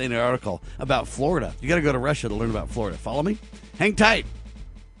fascinating article about Florida. You got to go to Russia to learn about Florida. Follow me? Hang tight.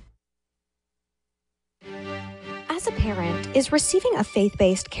 As a parent, is receiving a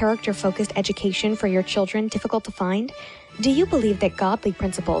faith-based, character-focused education for your children difficult to find? Do you believe that godly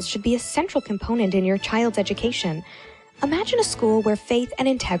principles should be a central component in your child's education? Imagine a school where faith and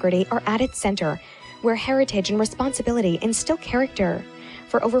integrity are at its center, where heritage and responsibility instill character.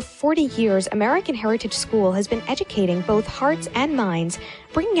 For over 40 years, American Heritage School has been educating both hearts and minds,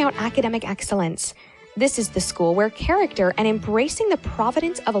 bringing out academic excellence. This is the school where character and embracing the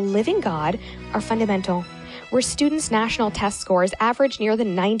providence of a living God are fundamental, where students' national test scores average near the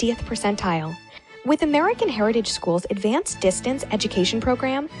 90th percentile. With American Heritage School's advanced distance education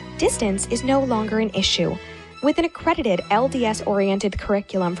program, distance is no longer an issue. With an accredited LDS-oriented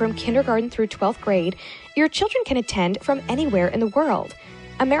curriculum from kindergarten through 12th grade, your children can attend from anywhere in the world.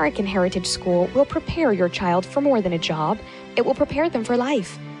 American Heritage School will prepare your child for more than a job. It will prepare them for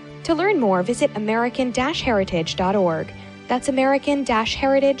life. To learn more, visit american-heritage.org. That's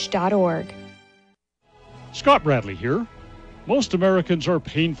american-heritage.org. Scott Bradley here. Most Americans are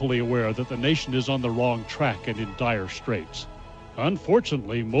painfully aware that the nation is on the wrong track and in dire straits.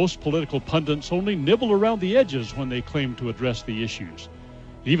 Unfortunately, most political pundits only nibble around the edges when they claim to address the issues.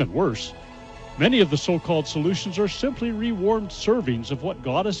 Even worse, many of the so-called solutions are simply rewarmed servings of what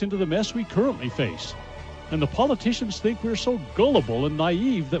got us into the mess we currently face. And the politicians think we're so gullible and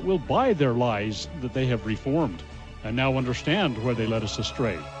naive that we'll buy their lies that they have reformed and now understand where they led us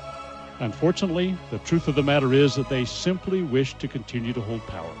astray. Unfortunately, the truth of the matter is that they simply wish to continue to hold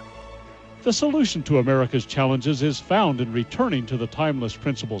power. The solution to America's challenges is found in returning to the timeless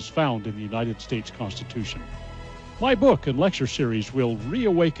principles found in the United States Constitution. My book and lecture series will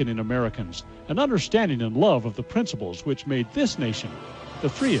reawaken in Americans an understanding and love of the principles which made this nation the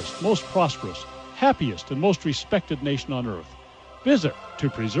freest, most prosperous, happiest, and most respected nation on earth. Visit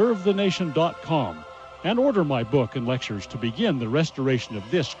topreservethenation.com and order my book and lectures to begin the restoration of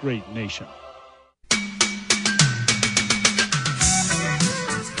this great nation.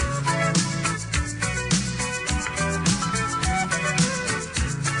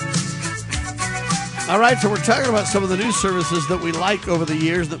 All right, so we're talking about some of the news services that we like over the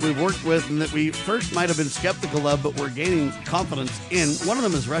years that we've worked with and that we first might have been skeptical of, but we're gaining confidence in. One of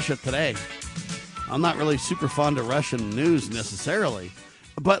them is Russia Today. I'm not really super fond of Russian news necessarily,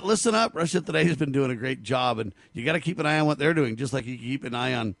 but listen up. Russia Today has been doing a great job, and you got to keep an eye on what they're doing, just like you keep an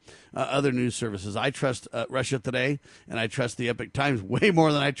eye on other news services. I trust Russia Today, and I trust the Epoch Times way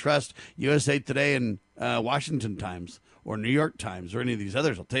more than I trust USA Today and Washington Times or New York Times or any of these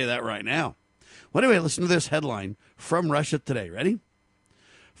others. I'll tell you that right now. Well, anyway, listen to this headline from Russia Today. Ready?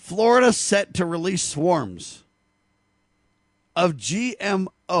 Florida set to release swarms of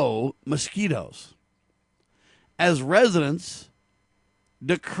GMO mosquitoes as residents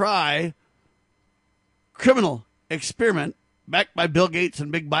decry criminal experiment backed by Bill Gates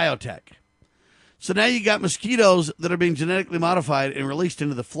and big biotech. So now you got mosquitoes that are being genetically modified and released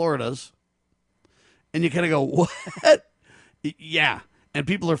into the Floridas. And you kind of go, what? Yeah. And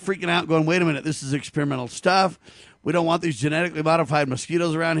people are freaking out going, wait a minute, this is experimental stuff. We don't want these genetically modified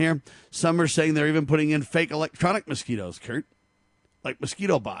mosquitoes around here. Some are saying they're even putting in fake electronic mosquitoes, Kurt, like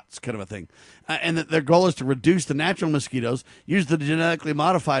mosquito bots kind of a thing. And that their goal is to reduce the natural mosquitoes, use the genetically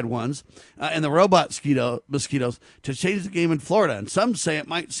modified ones, and the robot mosquitoes to change the game in Florida. And some say it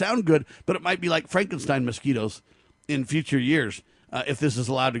might sound good, but it might be like Frankenstein mosquitoes in future years if this is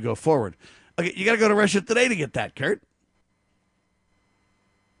allowed to go forward. Okay, you got to go to Russia Today to get that, Kurt.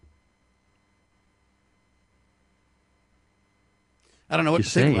 I don't know what to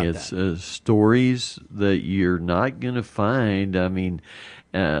think about that. It's stories that you're not going to find. I mean,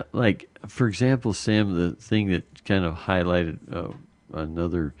 like, for example, Sam, the thing that kind of highlighted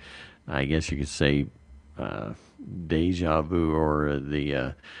another, I guess you could say, deja vu or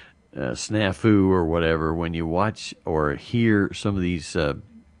the snafu or whatever, when you watch or hear some of these,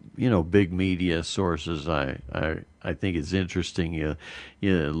 big media sources, I think it's interesting. You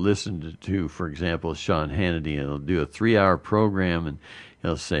listen to, for example, Sean Hannity, and he'll do a 3-hour program, and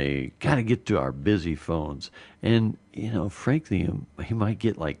he'll say, "Got to get to our busy phones." And frankly, he might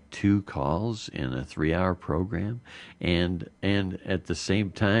get like 2 calls in a 3-hour program, and at the same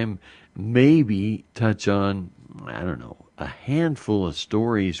time, maybe touch on, I don't know, a handful of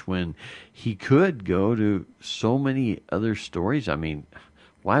stories when he could go to so many other stories. I mean,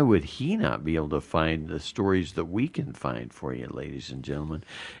 why would he not be able to find the stories that we can find for you, ladies and gentlemen?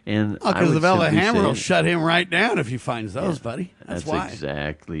 And because the Velvet Hammer will shut him right down if he finds those, buddy. That's why.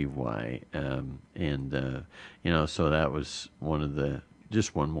 Exactly why. So that was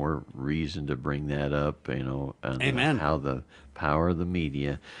one more reason to bring that up, Amen. How the power of the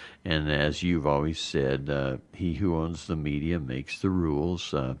media. And as you've always said, he who owns the media makes the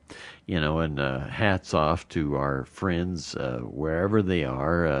rules, and hats off to our friends wherever they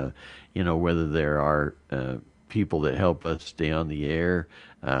are, whether there are people that help us stay on the air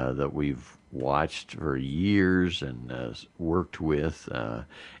that we've watched for years and worked with,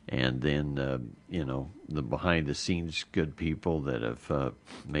 and then the behind-the-scenes good people that have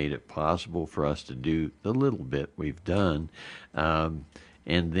made it possible for us to do the little bit we've done, and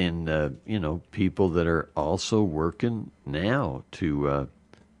then people that are also working now to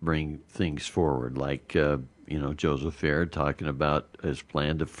bring things forward, like Joseph Fair talking about his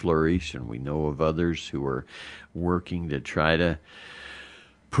plan to flourish, and we know of others who are working to try to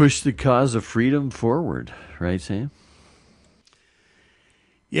push the cause of freedom forward. Right, Sam?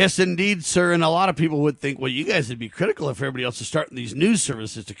 Yes, indeed, sir. And a lot of people would think, well, you guys would be critical if everybody else is starting these news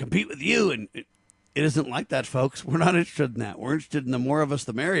services to compete with you. And it isn't like that, folks. We're not interested in that. We're interested in the more of us,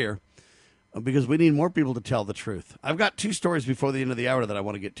 the merrier, because we need more people to tell the truth. I've got 2 stories before the end of the hour that I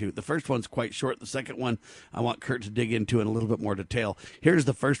want to get to. The first one's quite short. The second one I want Kurt to dig into in a little bit more detail. Here's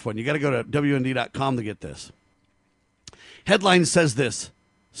the first one. You got to go to WND.com to get this. Headline says this: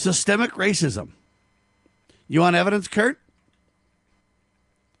 systemic racism. You want evidence, Kurt?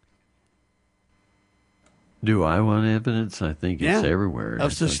 Do I want evidence? I think it's everywhere.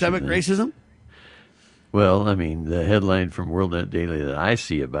 Of systemic racism? Well, I mean, the headline from WorldNet Daily that I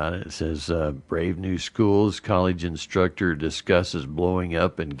see about it says, Brave New Schools, college instructor discusses blowing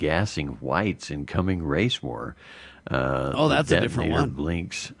up and gassing whites in coming race war. That's a different one.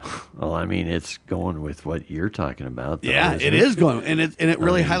 Blinks. Well, I mean, it's going with what you're talking about. Yeah, it is going, and it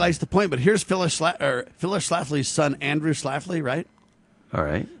really highlights the point. But here's Phyllis Schlafly's son, Andrew Schlafly, right? All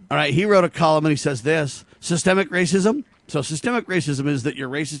right. He wrote a column, and he says this: systemic racism. So systemic racism is that you're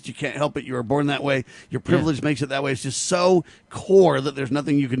racist, you can't help it, you were born that way, your privilege makes it that way. It's just so core that there's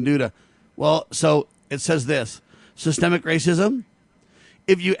nothing you can do to... Well, so it says this: systemic racism,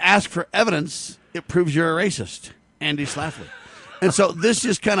 if you ask for evidence, it proves you're a racist. Andy Schlafly. And so this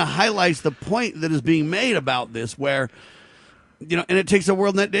just kind of highlights the point that is being made about this, where, and it takes a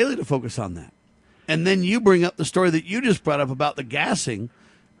WorldNet Daily to focus on that. And then you bring up the story that you just brought up about the gassing.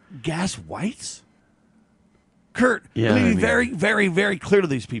 Gas whites? Kurt, let me be very, very, very clear to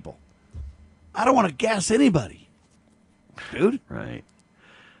these people. I don't want to gas anybody, dude. Right.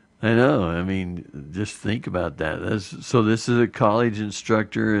 I know. I mean, just think about that. So this is a college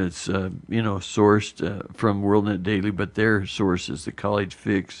instructor. It's, sourced from WorldNet Daily, but their source is the College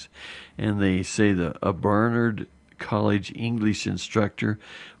Fix. And they say a Barnard College English instructor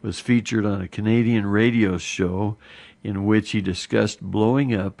was featured on a Canadian radio show in which he discussed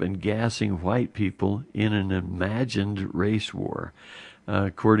blowing up and gassing white people in an imagined race war.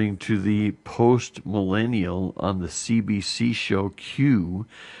 According to the Post-Millennial on the CBC show Q,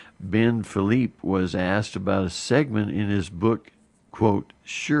 Ben Philippe was asked about a segment in his book, quote,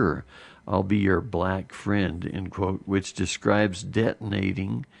 Sure, I'll Be Your Black Friend, end quote, which describes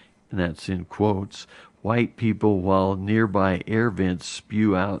detonating, and that's in quotes, white people while nearby air vents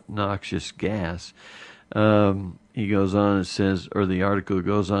spew out noxious gas. He goes on and says, or the article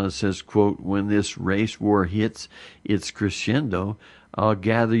goes on and says, quote, when this race war hits its crescendo, I'll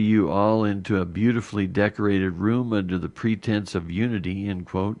gather you all into a beautifully decorated room under the pretense of unity, end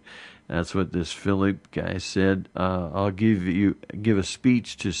quote. That's what this Philip guy said. I'll give a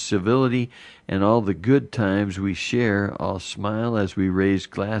speech to civility and all the good times we share. I'll smile as we raise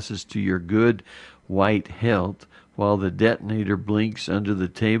glasses to your good white health, while the detonator blinks under the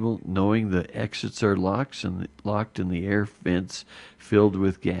table, knowing the exits are locked and the air vents filled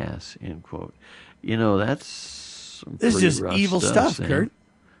with gas, end quote. That's this is just evil stuff, Kurt.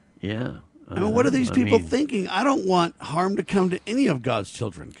 Yeah. I mean, what are these people thinking? I don't want harm to come to any of God's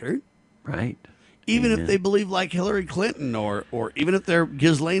children, Kurt. Right. Even if they believe like Hillary Clinton or even if they're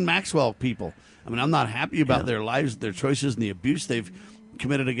Ghislaine Maxwell people. I mean, I'm not happy about their lives, their choices, and the abuse they've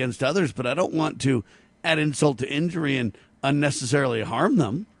committed against others, but I don't want to add insult to injury and unnecessarily harm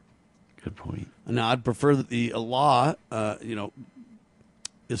them. Good point. Now, I'd prefer that the law,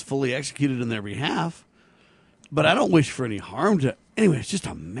 is fully executed in their behalf, but I don't wish for any harm to... Anyway, it's just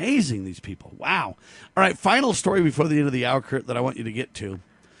amazing, these people. Wow. All right, final story before the end of the hour, Kurt, that I want you to get to.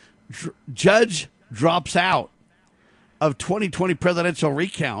 Judge drops out of 2020 presidential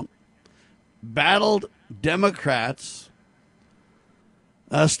recount. Battled Democrats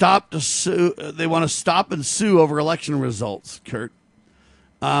stop to sue. They want to stop and sue over election results, Kurt.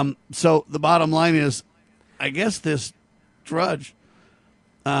 So the bottom line is, I guess this Drudge,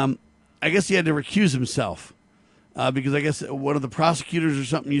 I guess he had to recuse himself because I guess one of the prosecutors or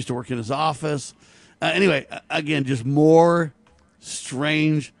something used to work in his office. Anyway, again, just more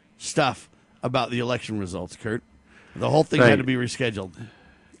strange stuff about the election results, Kurt. The whole thing had to be rescheduled.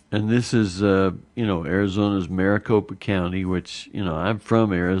 And this is, Arizona's Maricopa County, which, I'm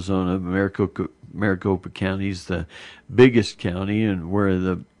from Arizona. Maricopa County is the biggest county and where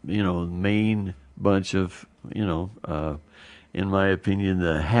the main bunch of, in my opinion,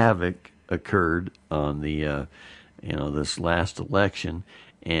 the havoc occurred on the, this last election.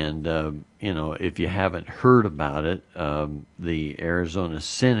 And, if you haven't heard about it, the Arizona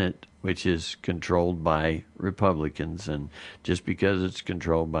Senate, which is controlled by Republicans, and just because it's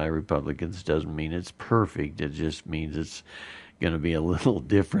controlled by Republicans doesn't mean it's perfect. It just means it's going to be a little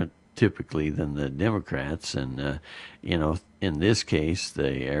different typically than the Democrats. And, in this case,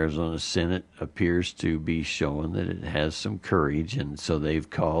 the Arizona Senate appears to be showing that it has some courage, and so they've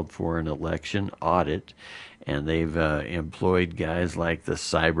called for an election audit, and they've employed guys like the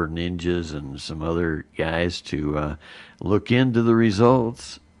Cyber Ninjas and some other guys to look into the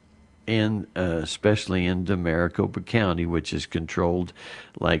results, and especially into Maricopa County, which is controlled,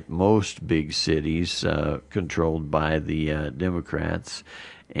 like most big cities, controlled by the Democrats.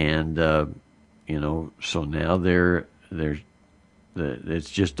 And, so now it's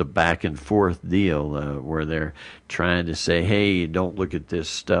just a back and forth deal where they're trying to say, hey, don't look at this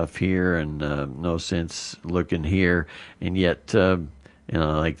stuff here, and no sense looking here. And yet,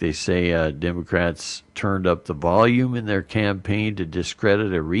 like they say, Democrats turned up the volume in their campaign to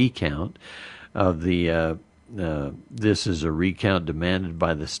discredit a recount of the this is a recount demanded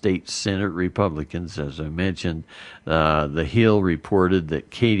by the state Senate Republicans. As I mentioned, The Hill reported that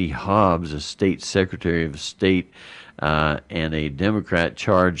Katie Hobbs, a state secretary of state, and a Democrat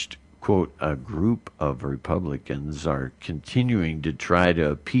charged, quote, a group of Republicans are continuing to try to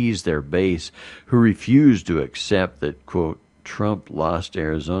appease their base who refuse to accept that, quote, Trump lost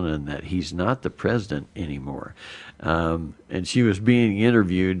Arizona and that he's not the president anymore. And she was being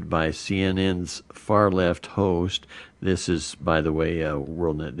interviewed by CNN's far-left host. This is, by the way, a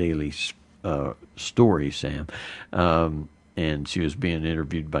WorldNet Daily story, Sam. And she was being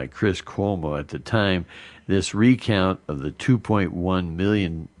interviewed by Chris Cuomo at the time. This recount of the 2.1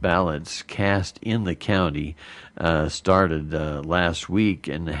 million ballots cast in the county started last week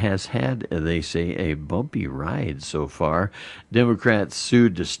and has had, they say, a bumpy ride so far. Democrats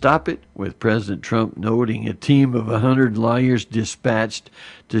sued to stop it, with President Trump noting a team of 100 lawyers dispatched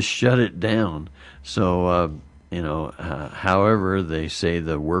to shut it down. So, however, they say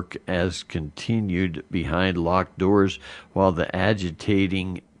the work has continued behind locked doors while the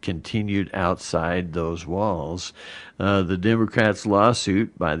agitating continued outside those walls. The Democrats'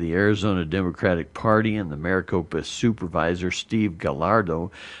 lawsuit by the Arizona Democratic Party and the Maricopa supervisor Steve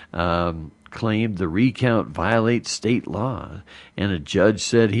Gallardo claimed the recount violates state law, and a judge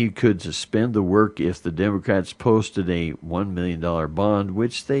said he could suspend the work if the Democrats posted a $1 million bond,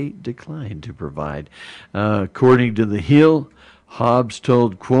 which they declined to provide. According to The Hill, Hobbs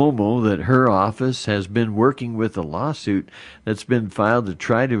told Cuomo that her office has been working with a lawsuit that's been filed to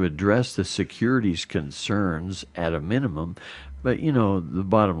try to address the security's concerns at a minimum. But, the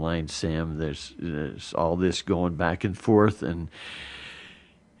bottom line, Sam, there's all this going back and forth, and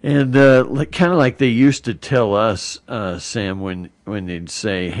kind of like they used to tell us, Sam, when they'd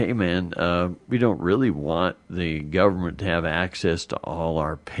say, hey, man, we don't really want the government to have access to all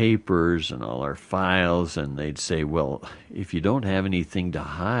our papers and all our files. And they'd say, well, if you don't have anything to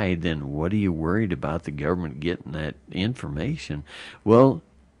hide, then what are you worried about the government getting that information? Well,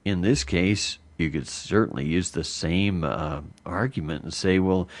 in this case, you could certainly use the same argument and say,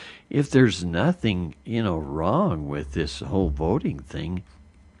 well, if there's nothing, wrong with this whole voting thing,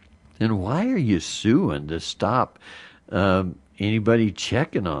 then why are you suing to stop anybody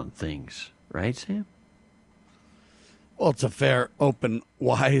checking on things? Right, Sam? Well, it's a fair, open,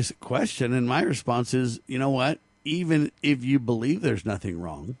 wise question. And my response is, you know what? Even if you believe there's nothing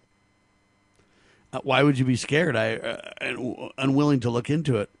wrong, why would you be scared and unwilling to look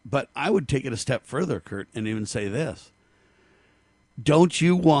into it? But I would take it a step further, Kurt, and even say this. Don't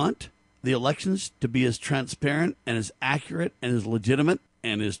you want the elections to be as transparent and as accurate and as legitimate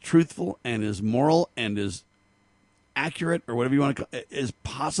and as truthful and as moral and as accurate, or whatever you want to call it, as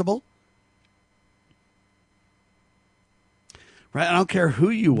possible? Right? I don't care who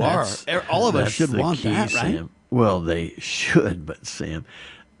you are. All of us should want that, right? Sam. Well, they should, but Sam,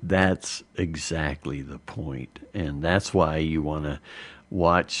 that's exactly the point. And that's why you want to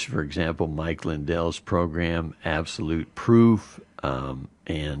watch, for example, Mike Lindell's program, Absolute Proof, and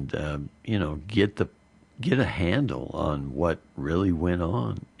get a handle on what really went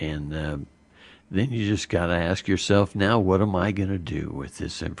on. And then you just got to ask yourself, now, what am I going to do with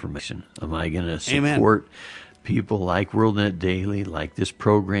this information? Am I going to support people like WorldNet Daily, like this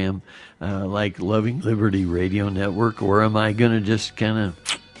program, like Loving Liberty Radio Network, or am I going to just kind of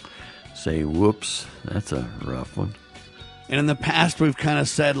say, whoops, that's a rough one? And in the past, we've kind of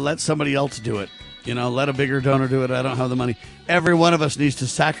said, let somebody else do it. Let a bigger donor do it. I don't have the money. Every one of us needs to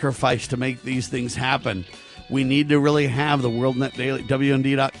sacrifice to make these things happen. We need to really have the WorldNet Daily,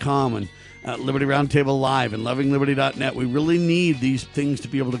 WND.com, and Liberty Roundtable Live and LovingLiberty.net. We really need these things to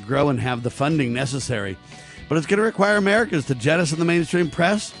be able to grow and have the funding necessary. But it's going to require Americans to jettison the mainstream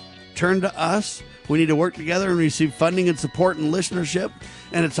press, turn to us. We need to work together and receive funding and support and listenership.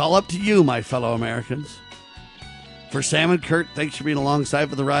 And it's all up to you, my fellow Americans. For Sam and Kurt, thanks for being alongside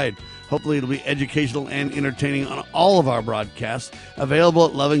for the ride. Hopefully it'll be educational and entertaining on all of our broadcasts. Available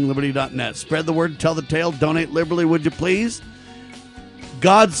at LovingLiberty.net. Spread the word, tell the tale, donate liberally, would you please?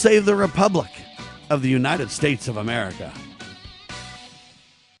 God save the Republic of the United States of America.